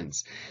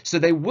nations. So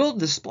they will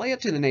display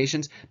it to the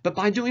nations, but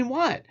by doing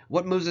what?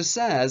 What Moses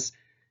says,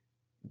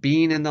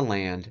 being in the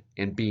land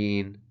and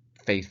being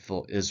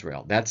faithful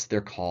Israel. That's their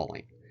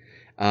calling.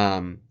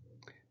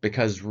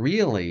 Because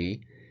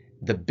really,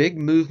 the big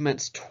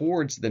movements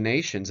towards the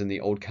nations in the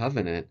Old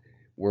Covenant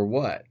were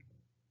what?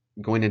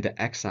 Going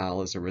into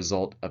exile as a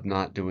result of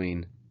not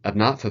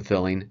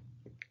fulfilling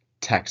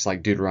texts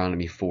like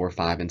Deuteronomy 4,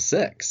 5, and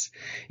 6.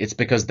 It's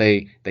because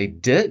they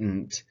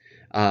didn't,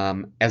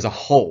 as a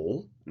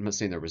whole, I'm not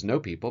saying there was no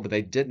people, but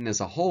they didn't as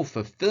a whole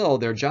fulfill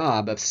their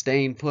job of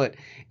staying put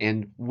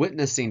and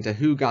witnessing to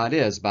who God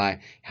is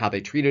by how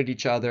they treated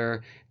each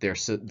other, their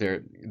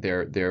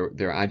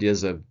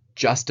ideas of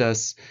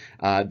justice,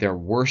 their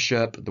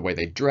worship, the way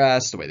they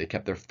dressed, the way they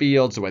kept their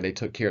fields, the way they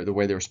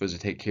were supposed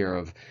to take care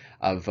of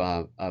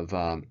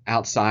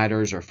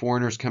outsiders or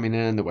foreigners coming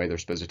in, the way they're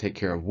supposed to take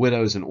care of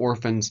widows and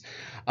orphans.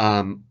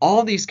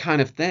 All these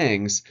kind of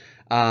things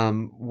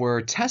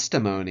were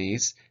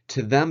testimonies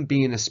to them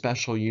being a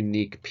special,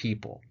 unique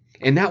people,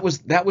 and that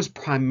was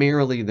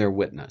primarily their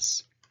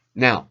witness.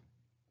 Now,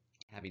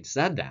 having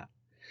said that,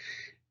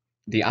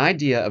 the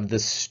idea of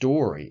this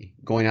story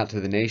going out to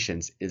the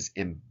nations is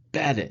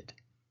embedded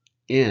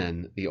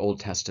in the Old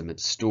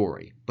Testament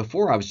story.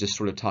 Before, I was just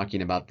sort of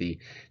talking about the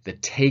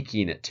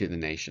taking it to the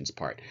nations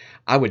part.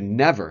 I would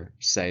never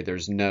say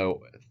there's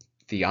no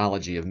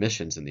theology of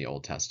missions in the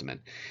Old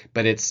Testament,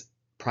 but it's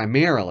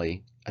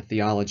primarily a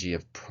theology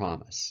of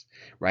promise,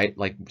 right?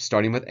 Like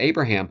starting with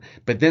Abraham,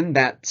 but then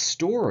that's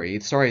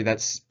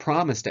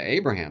promise to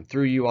Abraham,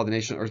 through you all the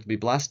nations of the earth will be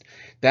blessed,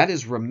 that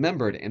is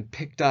remembered and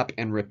picked up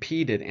and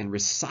repeated and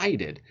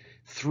recited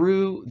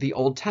through the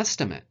Old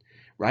Testament,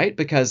 right?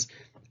 Because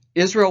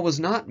Israel was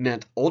not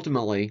meant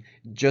ultimately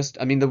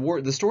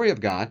the story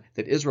of God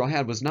that Israel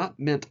had was not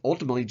meant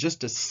ultimately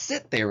just to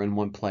sit there in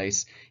one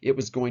place. It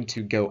was going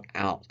to go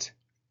out,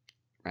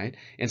 right?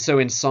 And so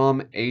in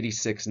Psalm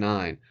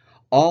 86:9,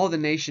 all the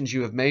nations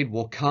you have made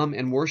will come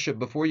and worship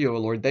before you, O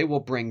Lord. They will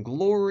bring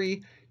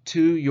glory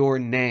to your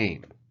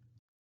name.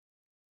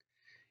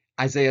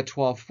 Isaiah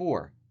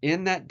 12:4,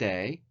 in that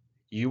day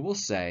you will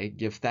say,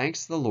 give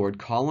thanks to the Lord,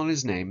 call on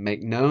his name,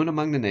 make known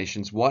among the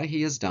nations what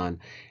he has done,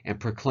 and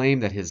proclaim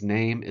that his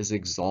name is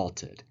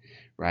exalted,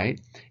 right?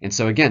 And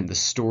so again, the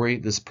story,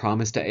 this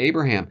promise to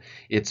Abraham,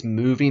 it's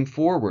moving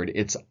forward.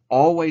 It's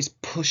always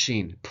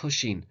pushing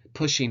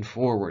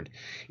forward.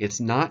 It's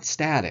not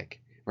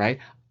static, right?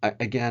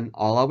 Again,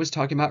 all I was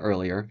talking about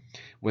earlier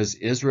was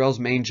Israel's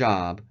main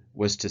job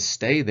was to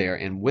stay there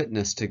and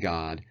witness to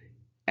God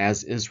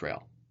as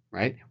Israel,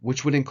 right?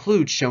 Which would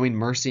include showing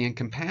mercy and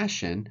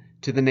compassion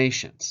to the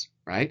nations,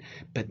 right?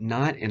 But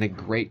not in a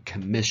great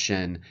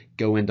commission,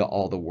 go into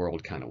all the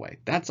world kind of way.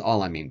 That's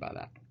all I mean by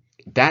that.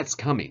 That's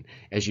coming,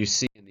 as you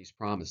see in these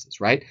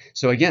promises, right?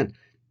 So again,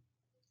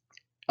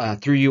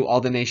 through you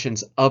all the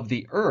nations of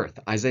the earth,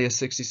 Isaiah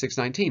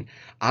 66:19,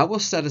 I will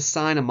set a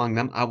sign among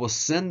them. I will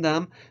send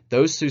them,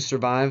 those who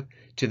survive,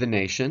 to the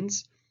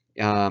nations.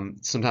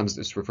 Sometimes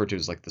it's referred to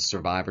as like the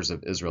survivors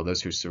of Israel,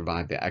 those who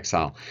survived the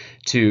exile,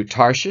 to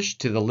Tarshish,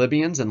 to the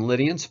Libyans and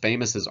Lydians,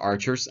 famous as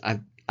archers.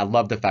 I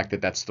love the fact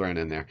that that's thrown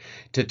in there.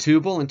 To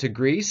Tubal and to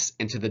Greece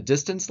and to the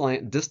distant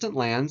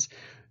lands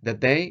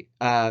that they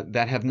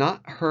that have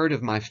not heard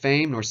of my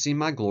fame nor seen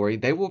my glory,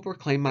 they will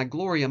proclaim my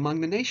glory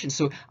among the nations.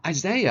 So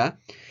Isaiah,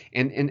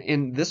 and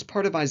in this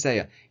part of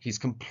Isaiah, he's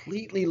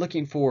completely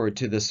looking forward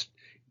to this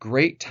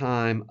great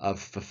time of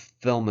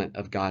fulfillment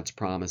of God's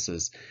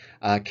promises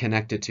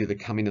connected to the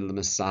coming of the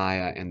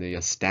Messiah and the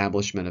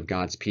establishment of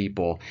God's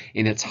people.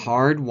 And it's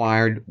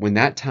hardwired, when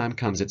that time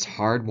comes, it's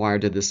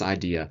hardwired to this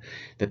idea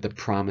that the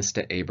promise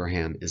to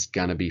Abraham is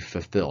going to be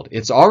fulfilled.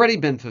 It's already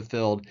been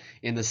fulfilled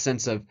in the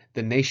sense of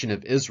the nation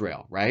of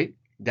Israel, right?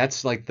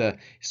 That's like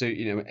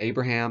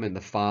Abraham and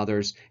the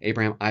fathers,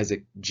 Abraham,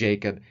 Isaac,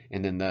 Jacob,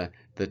 and then the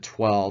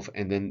 12,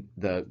 and then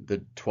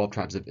the 12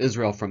 tribes of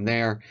Israel from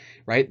there,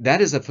 right? That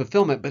is a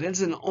fulfillment, but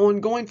it's an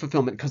ongoing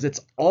fulfillment because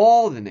it's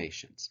all the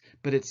nations,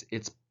 but it's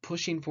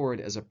pushing forward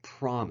as a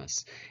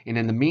promise. And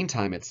in the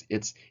meantime,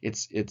 it's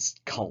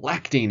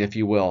collecting, if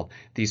you will,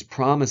 these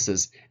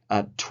promises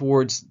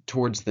towards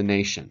the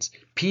nations,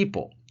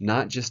 people,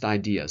 not just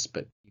ideas,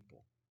 but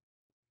people.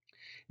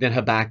 Then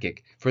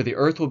Habakkuk, for the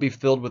earth will be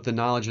filled with the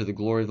knowledge of the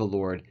glory of the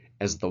Lord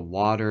as the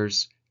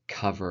waters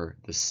cover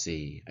the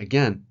sea.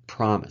 Again,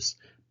 promise,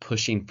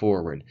 pushing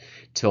forward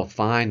till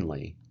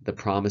finally the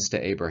promise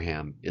to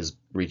Abraham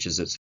reaches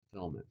its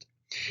fulfillment.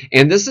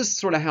 And this is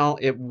sort of how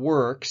it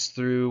works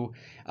through,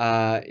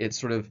 it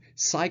sort of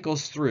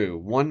cycles through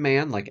one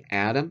man like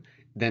Adam.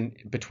 Then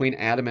between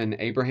Adam and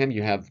Abraham,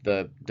 you have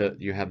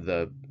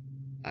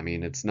I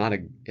mean, it's not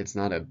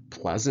a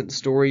pleasant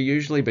story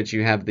usually, but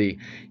you have the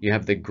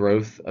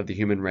growth of the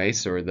human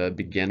race, or the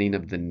beginning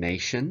of the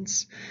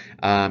nations.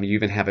 You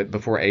even have it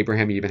before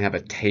Abraham. You even have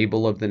a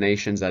table of the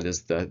nations. That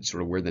is the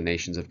sort of where the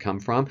nations have come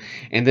from.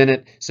 And then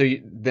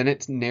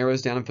it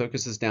narrows down and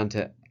focuses down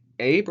to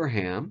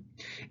Abraham,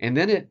 and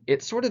then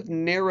it sort of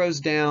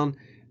narrows down,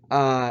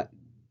 or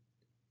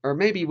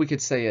maybe we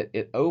could say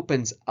it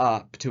opens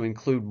up to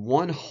include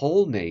one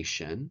whole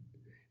nation.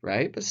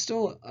 Right, but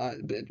still,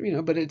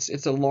 but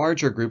it's a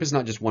larger group. It's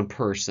not just one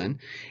person,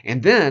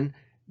 and then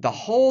the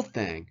whole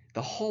thing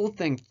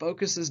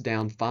focuses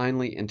down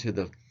finally into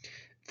the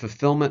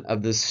fulfillment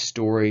of this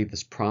story,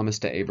 this promise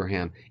to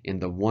Abraham, in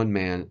the one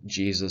man,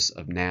 Jesus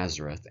of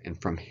Nazareth,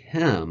 and from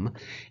him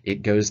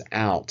it goes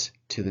out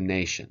to the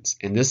nations.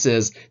 And this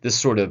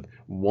sort of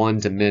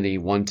one to many,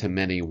 one to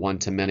many, one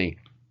to many.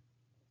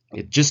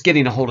 Just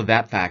getting a hold of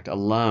that fact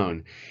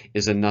alone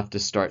is enough to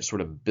start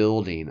sort of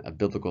building a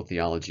biblical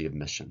theology of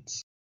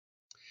missions.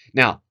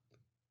 Now,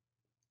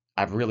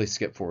 I've really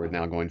skipped forward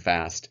now, going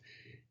fast.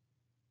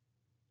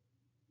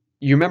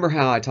 You remember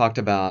how I talked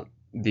about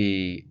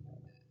the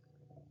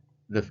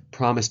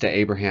promise to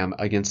Abraham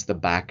against the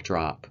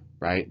backdrop,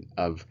 right,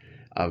 of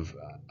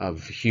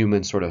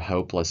human sort of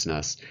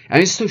hopelessness.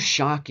 And it's so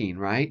shocking,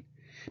 right?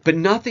 But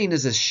nothing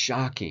is as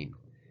shocking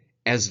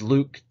as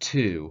Luke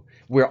 2,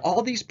 where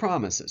all these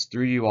promises,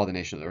 through you all the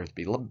nations of the earth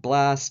be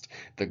blessed,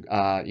 the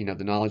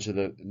knowledge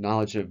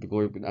of the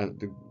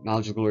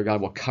glory of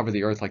God will cover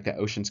the earth like the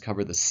oceans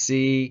cover the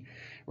sea,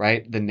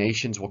 right? The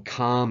nations will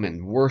come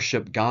and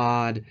worship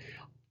God.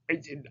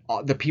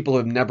 The people who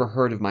have never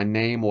heard of my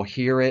name will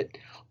hear it.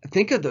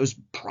 Think of those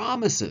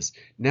promises.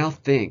 Now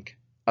think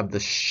of the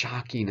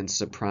shocking and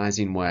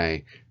surprising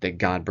way that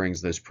God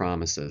brings those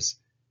promises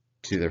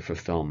to their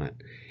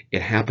fulfillment.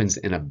 It happens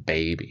in a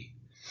baby.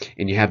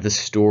 And you have this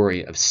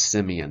story of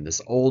Simeon,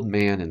 this old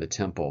man in the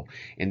temple,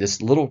 and this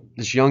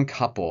young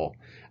couple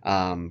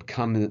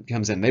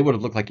comes in. They would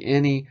have looked like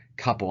any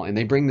couple, and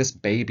they bring this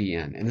baby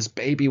in, and this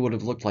baby would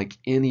have looked like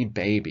any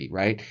baby,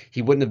 right?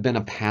 He wouldn't have been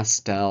a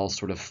pastel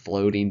sort of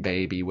floating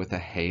baby with a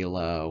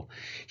halo.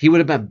 He would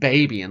have been a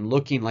baby and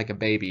looking like a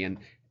baby, and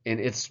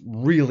it's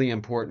really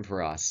important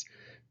for us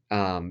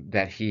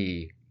that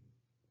he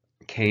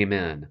came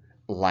in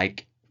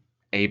like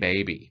a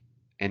baby,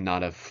 and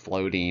not a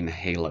floating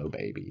halo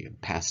baby,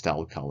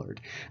 pastel colored.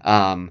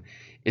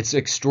 It's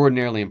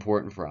extraordinarily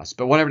important for us.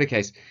 But whatever the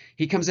case,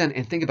 he comes in,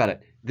 and think about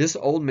it. This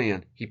old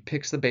man, he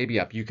picks the baby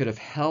up. You could have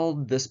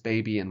held this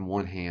baby in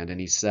one hand,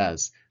 and he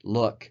says,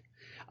 look,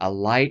 a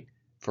light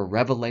for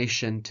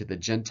revelation to the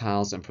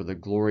Gentiles and for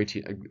glory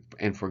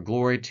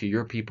to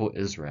your people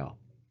Israel.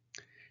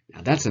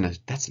 Now that's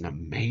an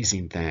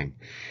amazing thing,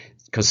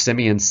 because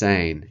Simeon's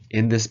saying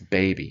in this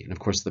baby, and of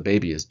course the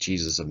baby is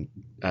Jesus,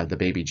 the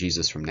baby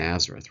Jesus from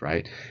Nazareth,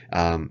 right?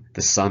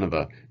 The son of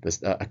a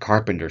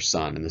carpenter's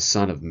son and the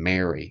son of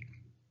Mary.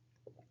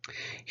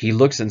 He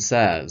looks and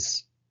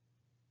says,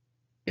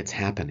 "It's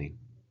happening.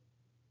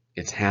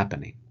 It's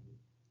happening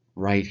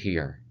right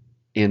here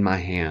in my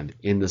hand,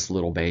 in this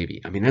little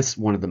baby." I mean, that's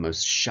one of the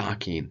most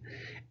shocking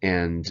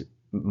and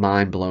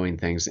mind-blowing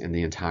things in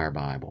the entire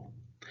Bible.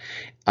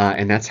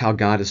 And that's how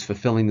God is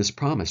fulfilling this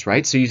promise,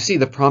 right? So you see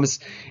the promise.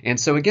 And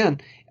so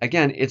again,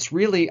 it's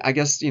really, I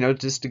guess,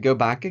 just to go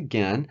back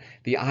again,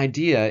 the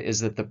idea is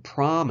that the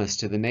promise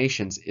to the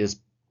nations is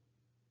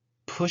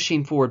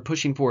pushing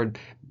forward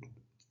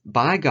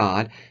by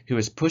God, who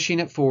is pushing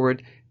it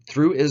forward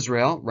through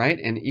Israel, right?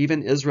 And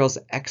even Israel's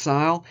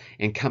exile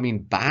and coming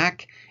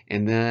back,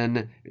 and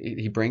then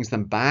he brings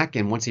them back,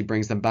 and once he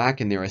brings them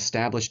back and they're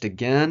established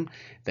again,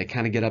 they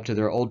kind of get up to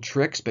their old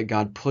tricks, but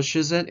God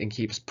pushes it and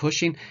keeps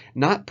pushing,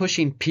 not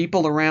pushing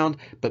people around,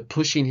 but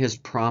pushing his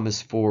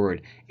promise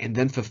forward and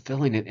then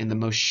fulfilling it in the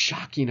most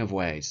shocking of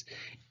ways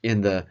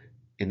in a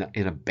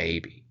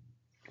baby,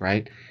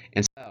 right?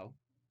 And so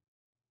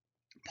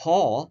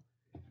Paul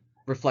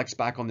reflects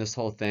back on this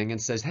whole thing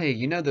and says, hey,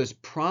 those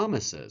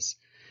promises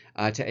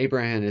to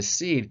Abraham and his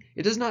seed,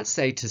 it does not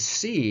say to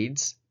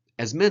seeds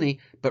as many,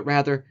 but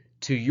rather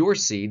to your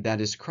seed, that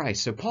is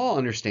Christ. So Paul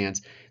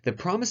understands the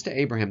promise to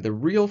Abraham, the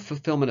real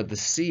fulfillment of the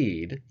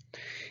seed,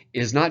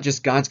 is not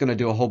just God's going to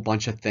do a whole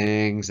bunch of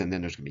things, and then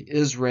there's going to be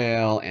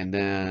Israel, and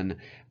then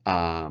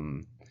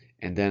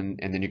you're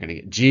going to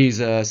get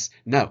Jesus.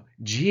 No,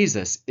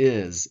 Jesus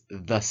is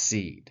the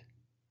seed.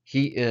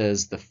 He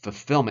is the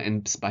fulfillment.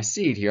 And by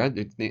seed here,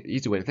 the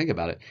easy way to think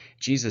about it,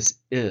 Jesus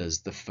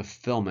is the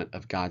fulfillment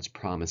of God's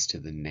promise to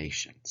the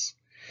nations,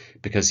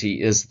 because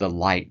he is the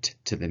light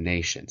to the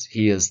nations.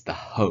 He is the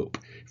hope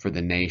for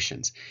the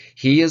nations.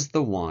 He is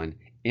the one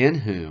in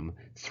whom,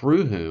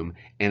 through whom,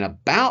 and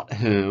about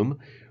whom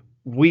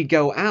we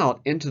go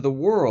out into the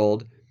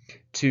world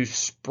to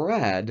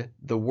spread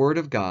the word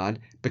of God,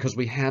 because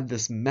we have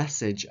this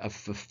message of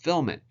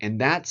fulfillment. And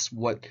that's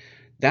what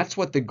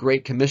the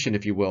Great Commission,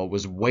 if you will,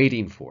 was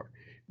waiting for.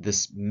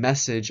 This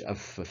message of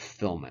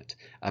fulfillment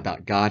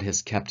about God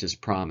has kept his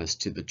promise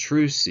to the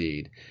true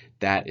seed,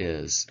 that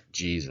is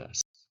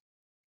Jesus.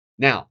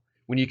 Now,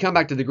 when you come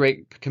back to the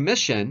Great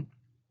Commission,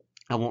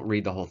 I won't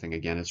read the whole thing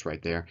again, it's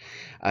right there.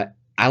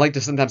 I like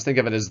to sometimes think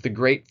of it as the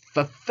Great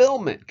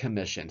Fulfillment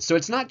Commission. So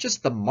it's not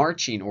just the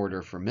marching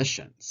order for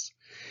missions.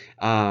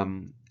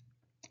 And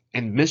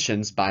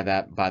missions, by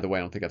the way,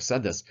 I don't think I've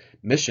said this.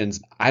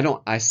 Missions,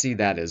 I see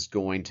that as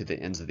going to the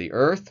ends of the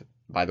earth.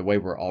 By the way,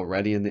 we're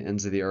already in the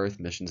ends of the earth.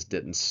 Missions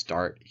didn't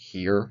start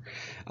here.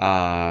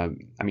 I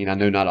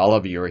know not all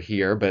of you are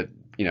here, but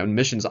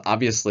missions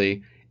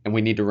obviously, and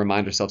we need to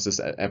remind ourselves this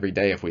every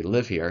day if we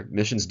live here,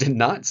 missions did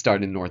not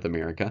start in North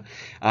America.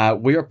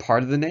 We are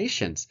part of the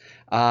nations.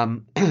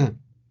 But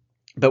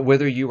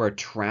whether you are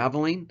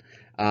traveling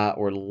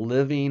or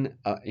living,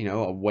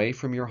 away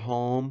from your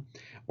home,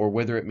 or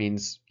whether it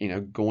means,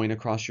 going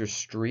across your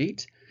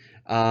street,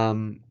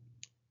 the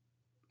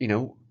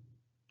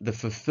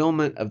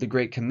fulfillment of the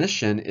Great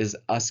Commission is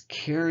us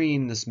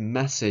carrying this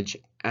message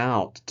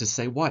out to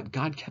say what?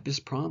 God kept his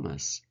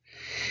promise.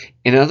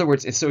 In other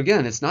words, so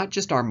again, it's not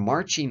just our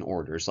marching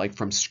orders, like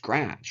from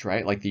scratch,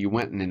 right? Like you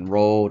went and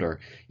enrolled, or,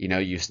 you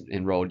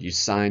enrolled, you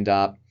signed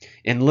up,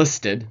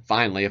 enlisted,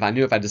 finally. If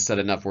I just said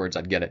enough words,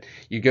 I'd get it.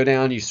 You go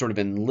down, you sort of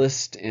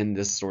enlist in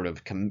this sort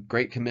of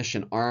Great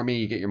Commission army,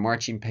 you get your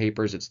marching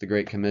papers, it's the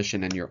Great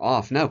Commission, and you're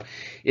off. No,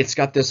 it's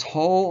got this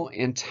whole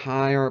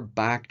entire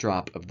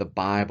backdrop of the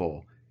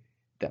Bible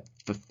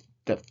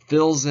that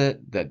fills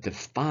it, that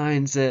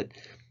defines it,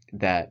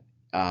 that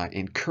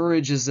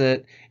encourages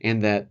it,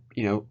 and that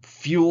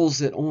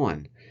fuels it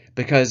on.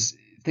 Because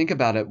think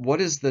about it,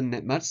 what's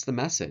the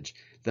message?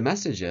 The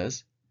message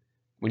is,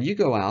 when you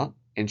go out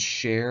and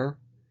share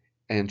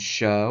and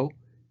show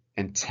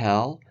and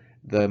tell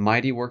the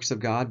mighty works of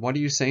God, what are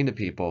you saying to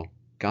people?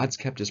 God's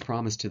kept his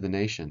promise to the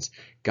nations.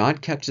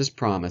 God kept his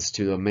promise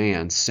to a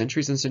man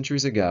centuries and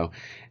centuries ago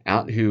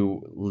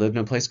who lived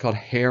in a place called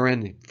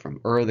Haran,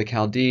 from Ur of the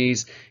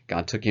Chaldees.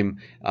 God took him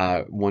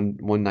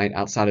one night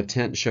outside a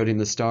tent and showed him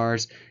the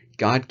stars.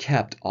 God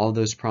kept all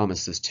those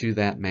promises to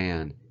that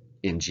man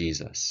in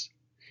Jesus.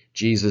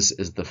 Jesus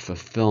is the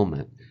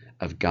fulfillment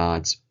of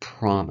God's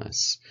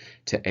promise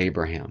to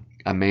Abraham,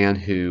 a man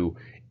who,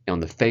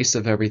 on the face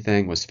of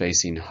everything, was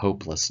facing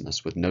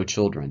hopelessness with no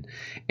children.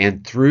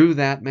 And through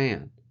that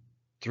man,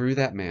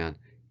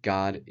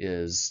 God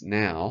is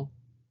now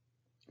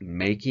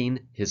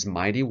making his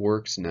mighty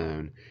works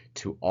known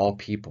to all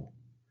people,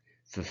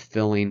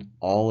 fulfilling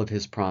all of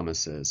his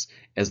promises.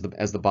 As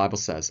the Bible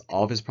says,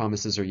 all of his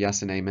promises are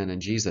yes and amen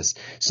in Jesus.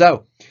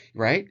 So,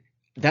 right,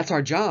 that's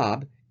our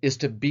job, is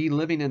to be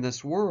living in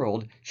this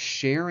world,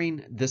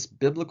 sharing this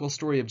biblical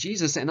story of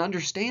Jesus, and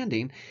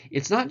understanding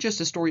it's not just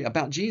a story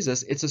about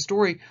Jesus, it's a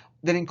story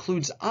that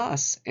includes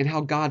us and how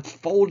God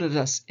folded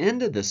us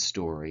into this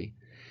story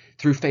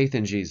through faith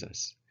in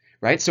Jesus,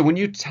 right? So when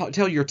you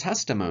tell your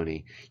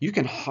testimony, you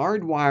can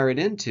hardwire it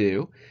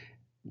into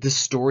the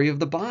story of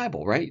the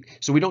Bible, right?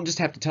 So we don't just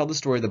have to tell the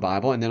story of the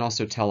Bible and then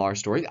also tell our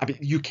story.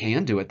 You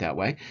can do it that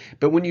way.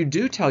 But when you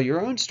do tell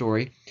your own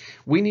story,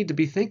 we need to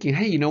be thinking,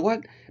 hey, you know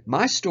what?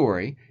 My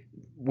story,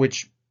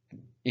 which,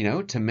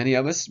 to many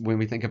of us, when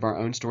we think of our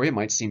own story, it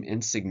might seem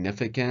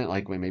insignificant,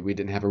 like when maybe we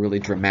didn't have a really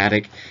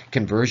dramatic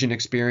conversion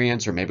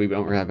experience, or maybe we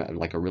don't have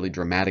like a really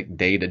dramatic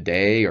day to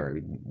day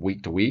or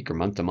week to week or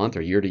month to month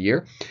or year to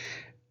year.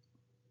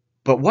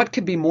 But what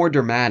could be more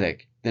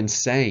dramatic than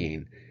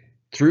saying,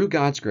 through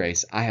God's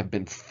grace, I have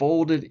been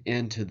folded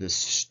into the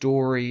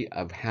story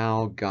of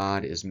how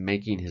God is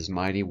making his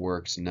mighty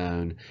works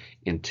known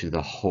into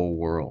the whole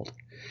world.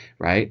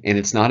 right? And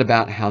it's not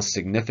about how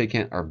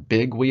significant or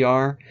big we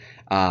are,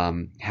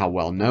 how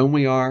well known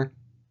we are,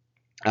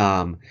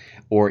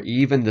 or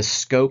even the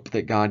scope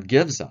that God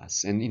gives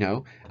us. And,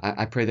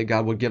 I pray that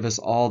God would give us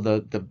all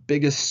the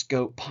biggest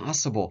scope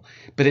possible.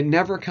 But it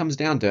never comes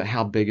down to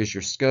how big is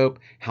your scope,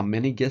 how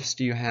many gifts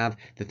do you have.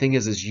 The thing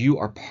is you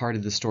are part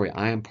of the story.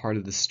 I am part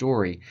of the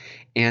story.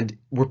 And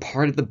we're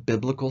part of the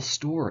biblical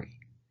story,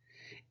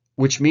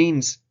 which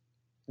means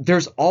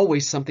there's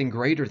always something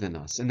greater than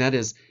us, and that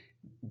is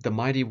the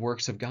mighty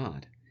works of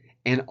God.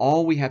 And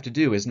all we have to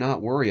do is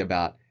not worry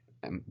about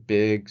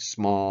big,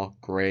 small,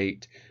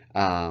 great,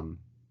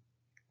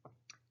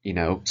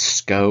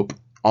 scope,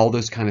 all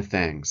those kind of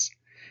things.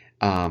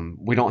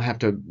 We don't have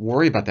to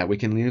worry about that. We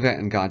can leave that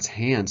in God's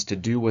hands to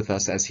do with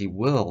us as He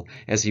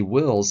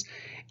wills.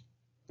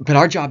 But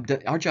our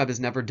job is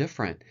never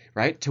different,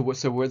 right?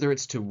 So whether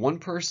it's to one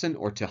person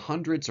or to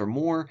hundreds or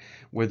more,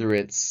 whether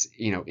it's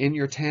in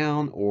your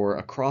town or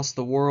across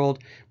the world,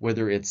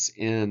 whether it's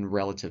in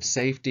relative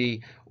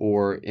safety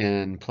or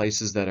in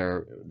places that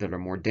are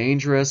more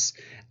dangerous.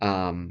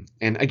 And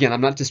again,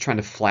 I'm not just trying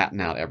to flatten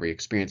out every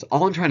experience.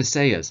 All I'm trying to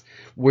say is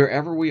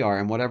wherever we are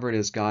and whatever it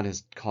is God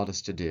has called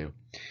us to do,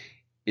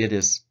 it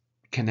is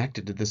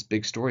connected to this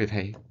big story of,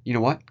 hey, you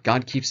know what?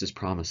 God keeps His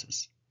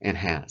promises and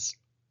has.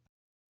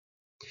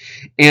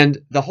 And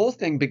the whole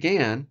thing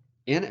began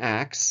in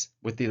Acts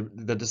with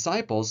the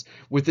disciples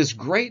with this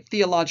great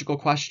theological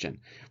question.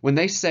 When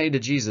they say to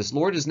Jesus,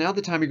 Lord, is now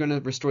the time you're going to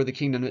restore the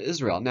kingdom of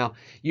Israel? Now,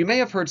 you may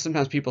have heard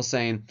sometimes people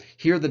saying,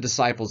 here are the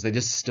disciples, they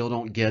just still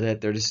don't get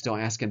it. They're just still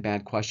asking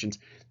bad questions.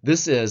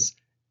 This is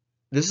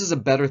a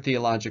better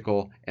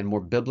theological and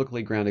more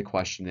biblically grounded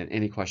question than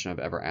any question I've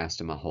ever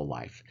asked in my whole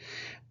life.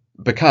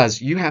 Because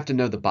you have to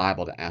know the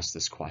Bible to ask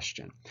this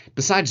question.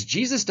 Besides,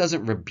 Jesus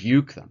doesn't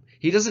rebuke them.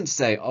 He doesn't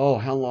say, oh,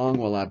 how long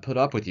will I put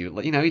up with you?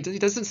 He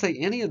doesn't say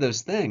any of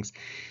those things.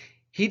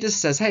 He just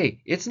says,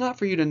 hey, it's not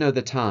for you to know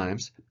the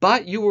times,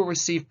 but you will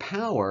receive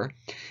power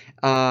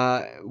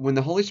when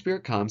the Holy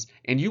Spirit comes,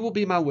 and you will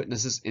be my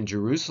witnesses in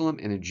Jerusalem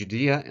and in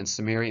Judea and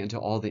Samaria and to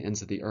all the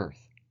ends of the earth.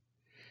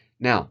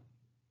 Now,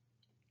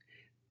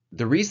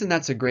 the reason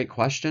that's a great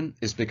question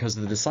is because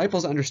the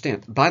disciples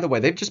understand. By the way,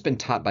 they've just been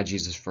taught by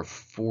Jesus for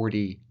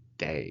 40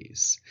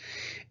 days.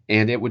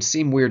 And it would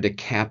seem weird to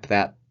cap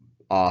that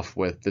off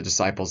with the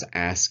disciples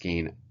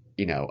asking,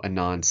 a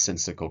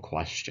nonsensical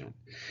question.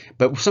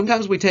 But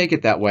sometimes we take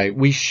it that way.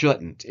 We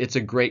shouldn't. It's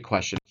a great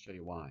question. I'll show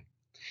you why.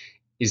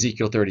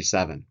 Ezekiel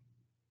 37.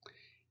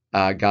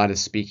 God is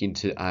speaking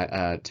to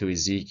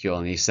Ezekiel,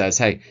 and He says,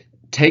 hey,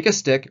 take a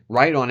stick,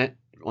 write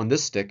on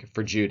this stick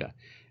for Judah.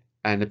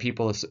 And the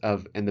people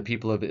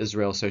of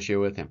Israel associated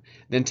with him.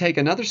 Then take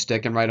another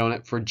stick and write on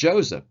it for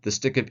Joseph, the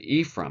stick of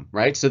Ephraim,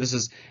 right? So this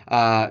is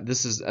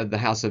the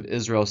house of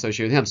Israel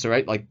associated with him. So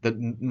right, like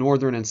the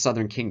northern and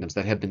southern kingdoms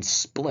that have been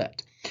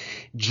split.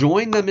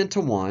 Join them into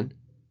one,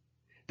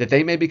 that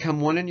they may become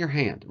one in your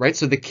hand, right?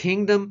 So the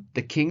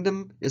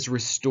kingdom is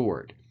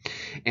restored.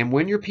 And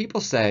when your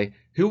people say,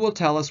 who will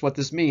tell us what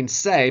this means?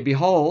 Say,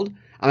 behold,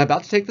 I'm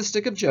about to take the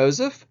stick of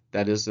Joseph,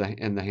 that is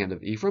in the hand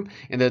of Ephraim,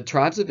 and the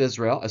tribes of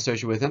Israel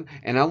associated with him,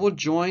 and I will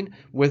join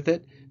with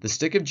it the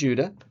stick of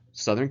Judah,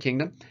 southern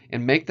kingdom,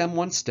 and make them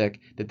one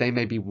stick, that they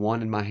may be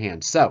one in my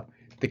hand. So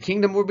the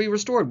kingdom will be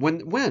restored.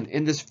 When?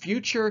 In this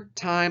future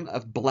time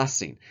of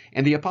blessing.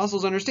 And the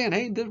apostles understand,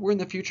 hey, we're in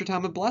the future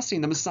time of blessing.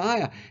 The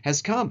Messiah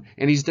has come,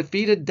 and He's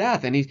defeated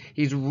death, and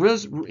he's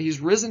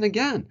risen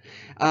again.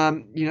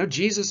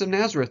 Jesus of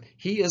Nazareth,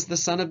 He is the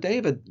Son of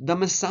David, the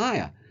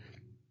Messiah.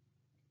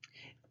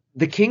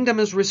 The kingdom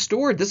is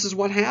restored. This is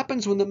what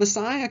happens when the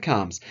Messiah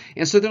comes.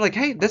 And so they're like,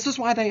 hey, this is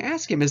why they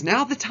ask Him, is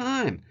now the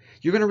time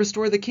you're going to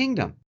restore the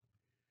kingdom?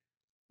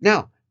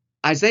 Now,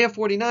 Isaiah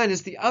 49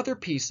 is the other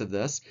piece of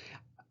this.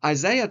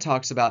 Isaiah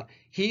talks about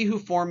He who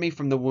formed me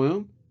from the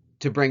womb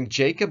to bring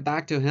Jacob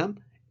back to Him,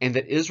 and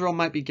that Israel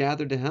might be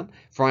gathered to Him.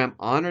 For I am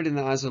honored in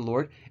the eyes of the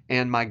Lord,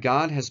 and my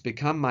God has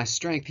become my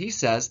strength. He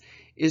says,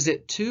 is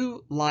it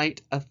too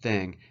light a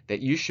thing that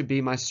you should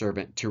be my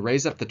servant to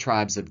raise up the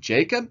tribes of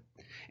Jacob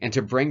and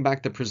to bring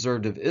back the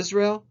preserved of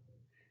Israel?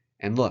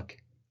 And look,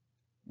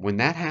 when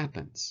that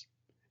happens,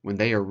 when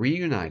they are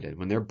reunited,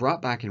 when they're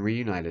brought back and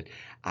reunited,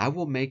 I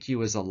will make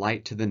you as a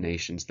light to the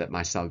nations, that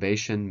my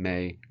salvation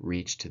may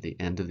reach to the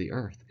end of the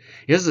earth.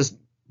 Here's this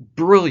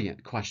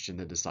brilliant question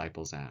the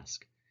disciples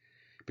ask,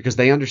 because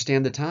they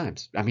understand the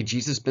times. I mean,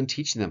 Jesus has been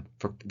teaching them.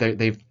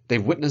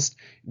 They've witnessed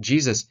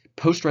Jesus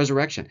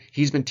post-resurrection.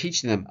 He's been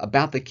teaching them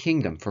about the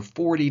kingdom for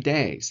 40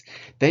 days.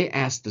 They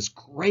ask this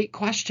great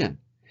question.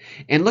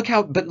 And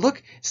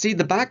see,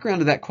 the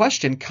background of that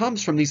question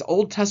comes from these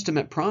Old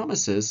Testament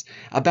promises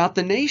about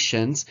the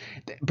nations,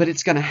 but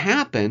it's going to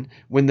happen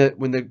when the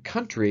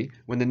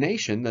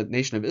nation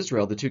of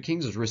Israel, the two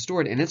kings, is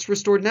restored, and it's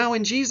restored now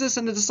in Jesus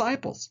and the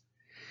disciples.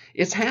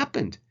 It's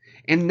happened.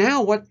 And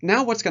now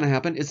what's going to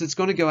happen is it's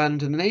going to go out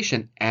into the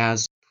nation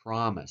as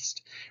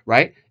promised,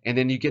 right? And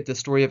then you get the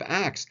story of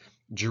Acts.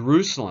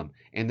 Jerusalem,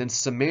 and then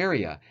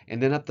Samaria,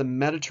 and then up the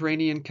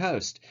Mediterranean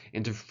coast,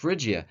 into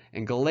Phrygia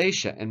and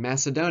Galatia and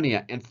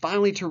Macedonia, and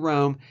finally to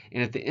Rome.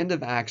 And at the end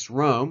of Acts,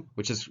 Rome,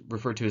 which is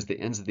referred to as the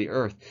ends of the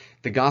earth,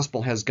 the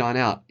gospel has gone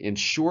out in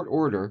short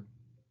order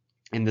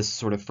in this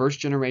sort of first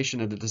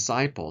generation of the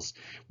disciples.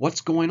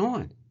 What's going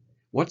on?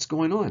 What's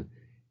going on?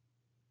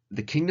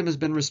 The kingdom has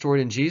been restored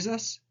in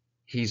Jesus.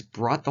 He's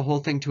brought the whole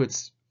thing to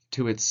its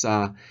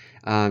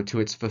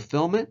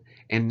fulfillment,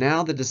 and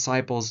now the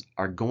disciples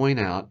are going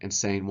out and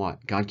saying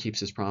what? God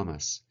keeps his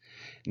promise.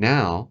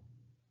 Now,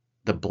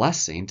 the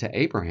blessing to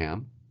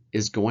Abraham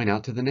is going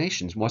out to the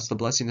nations. What's the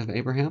blessing of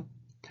Abraham?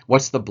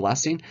 What's the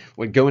blessing?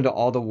 Would go into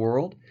all the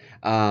world.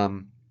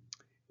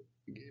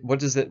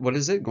 What is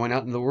it? Going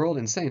out in the world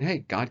and saying, hey,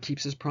 God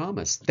keeps his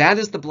promise. That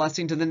is the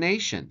blessing to the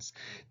nations.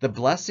 The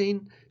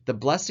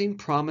blessing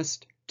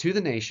promised to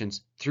the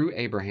nations through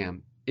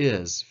Abraham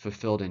is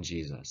fulfilled in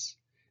Jesus.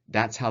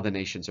 That's how the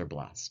nations are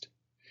blessed.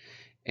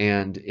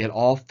 And it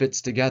all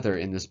fits together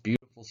in this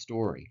beautiful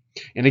story.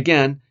 And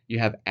again, you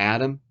have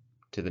Adam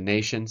to the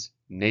nations,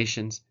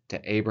 nations to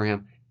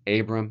Abraham,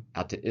 Abram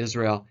out to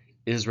Israel,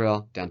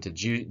 Israel down to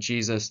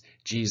Jesus,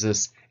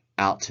 Jesus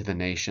out to the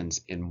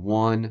nations in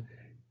one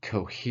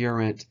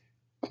coherent,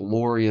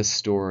 glorious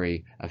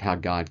story of how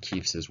God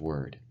keeps his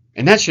word.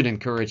 And that should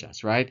encourage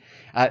us, right?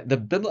 A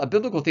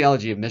biblical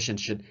theology of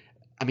missions should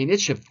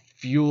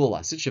fuel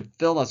us. It should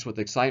fill us with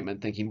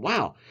excitement, thinking,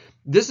 wow,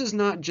 this is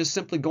not just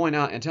simply going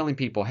out and telling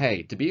people,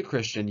 hey, to be a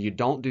Christian, you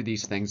don't do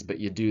these things, but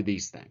you do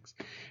these things,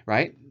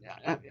 right?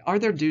 Are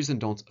there do's and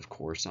don'ts? Of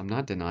course, I'm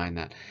not denying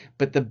that.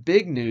 But the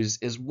big news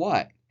is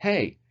what?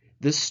 Hey,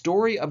 the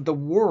story of the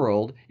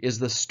world is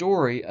the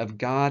story of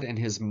God and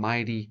his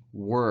mighty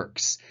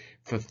works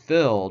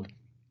fulfilled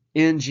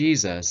in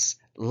Jesus.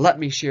 Let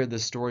me share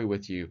this story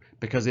with you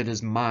because it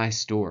is my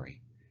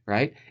story,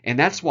 right? And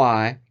that's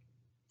why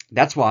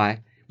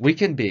we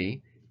can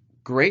be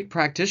great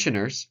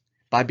practitioners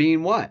by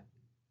being what?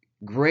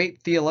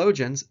 Great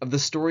theologians of the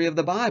story of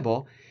the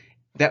Bible,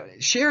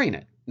 that sharing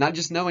it, not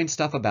just knowing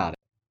stuff about it,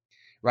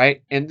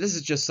 right? And this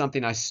is just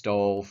something I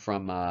stole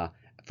from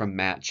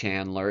Matt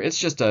Chandler. It's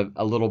just a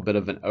little bit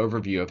of an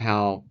overview of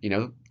how,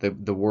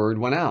 the word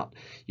went out.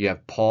 You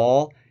have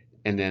Paul,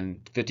 and then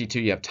 52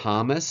 you have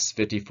Thomas.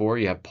 54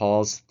 you have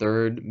Paul's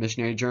third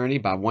missionary journey.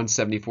 By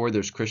 174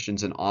 there's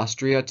Christians in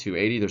Austria.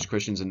 280 there's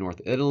Christians in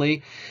North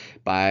Italy.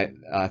 By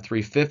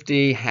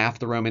 350 half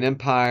the Roman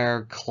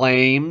Empire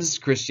claims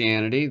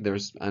Christianity.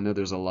 I know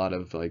there's a lot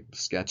of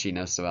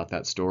sketchiness about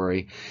that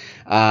story.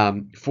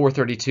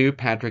 432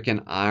 Patrick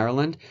in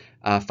Ireland.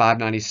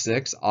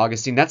 596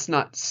 Augustine. That's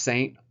not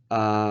Saint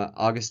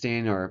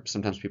Augustine, or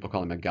sometimes people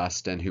call him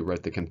Augustine, who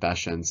wrote the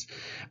Confessions.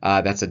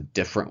 That's a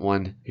different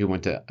one, who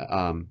went to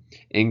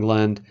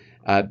England.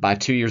 By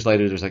 2 years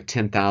later, there's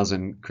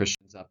 10,000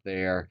 Christians up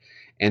there.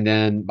 And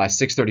then by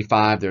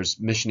 635, there's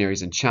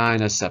missionaries in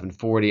China.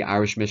 740,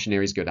 Irish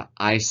missionaries go to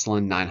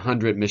Iceland.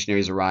 900,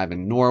 missionaries arrive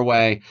in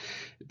Norway.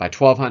 By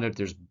 1200,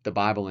 there's the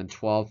Bible in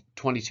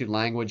 22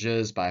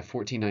 languages. By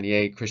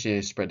 1498,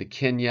 Christianity spread to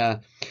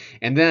Kenya.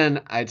 And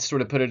then I'd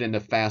sort of put it into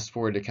fast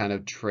forward to kind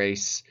of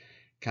trace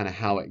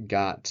how it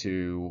got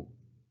to,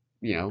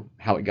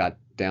 how it got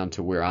down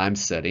to where I'm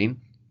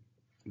sitting.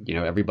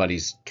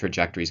 Everybody's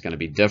trajectory is going to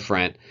be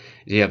different.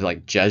 You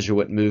have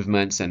Jesuit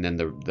movements, and then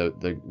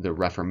the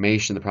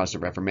Reformation, the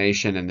Protestant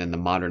Reformation, and then the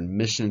modern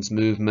missions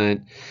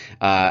movement.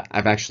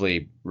 I've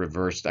actually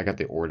reversed. I got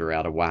the order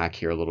out of whack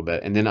here a little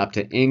bit. And then up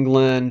to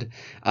England,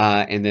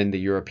 and then the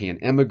European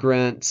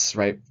immigrants,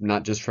 right?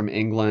 Not just from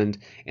England,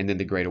 and then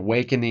the Great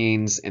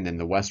Awakenings, and then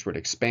the westward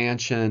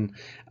expansion,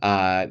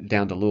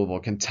 down to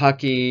Louisville,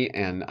 Kentucky.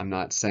 And I'm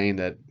not saying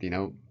that,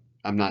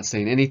 I'm not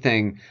saying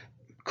anything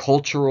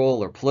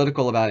cultural or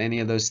political about any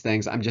of those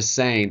things. I'm just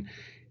saying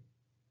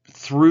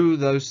through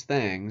those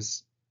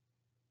things,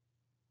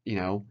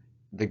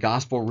 the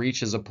gospel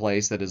reaches a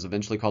place that is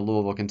eventually called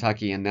Louisville,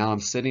 Kentucky, and now I'm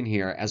sitting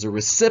here as a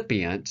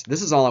recipient.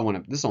 This is the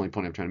only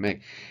point I'm trying to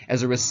make.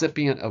 As a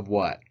recipient of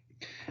what?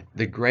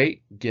 The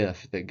great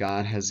gift that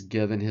God has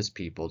given his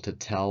people to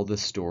tell the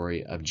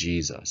story of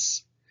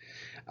Jesus.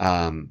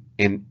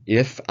 And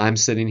if I'm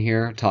sitting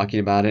here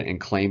talking about it and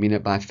claiming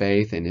it by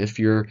faith, and if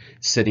you're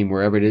sitting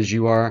wherever it is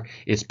you are,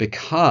 it's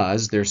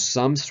because there's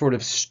some sort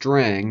of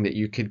string that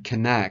you could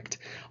connect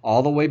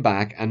all the way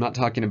back. I'm not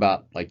talking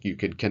about you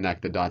could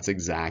connect the dots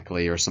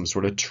exactly, or some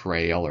sort of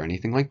trail or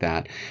anything like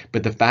that.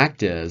 But the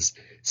fact is,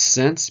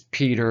 since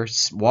Peter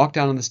walked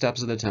out on the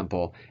steps of the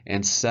temple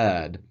and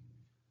said,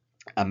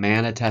 a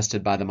man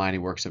attested by the mighty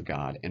works of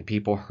God, and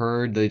people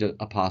heard the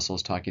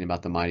apostles talking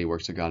about the mighty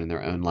works of God in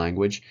their own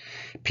language.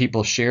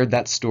 People shared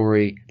that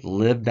story,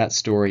 lived that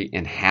story,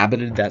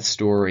 inhabited that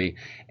story,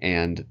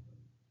 and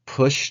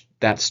pushed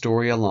that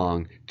story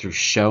along through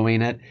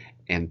showing it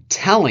and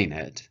telling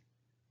it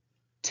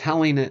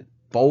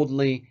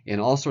boldly in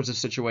all sorts of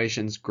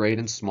situations, great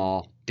and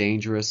small,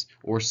 dangerous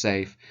or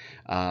safe,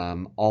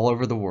 all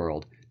over the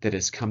world, that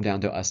has come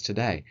down to us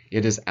today.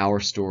 It is our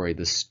story,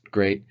 this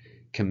great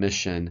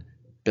commission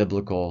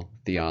Biblical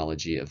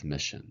Theology of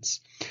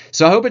Missions.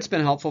 So I hope it's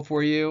been helpful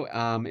for you.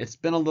 It's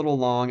been a little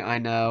long, I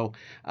know,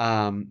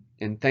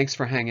 and thanks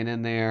for hanging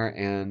in there,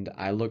 and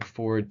I look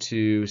forward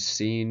to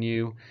seeing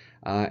you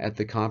at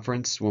the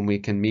conference when we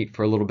can meet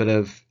for a little bit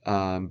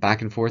of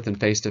back and forth and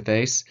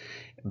face-to-face.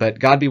 But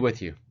God be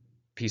with you.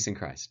 Peace in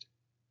Christ.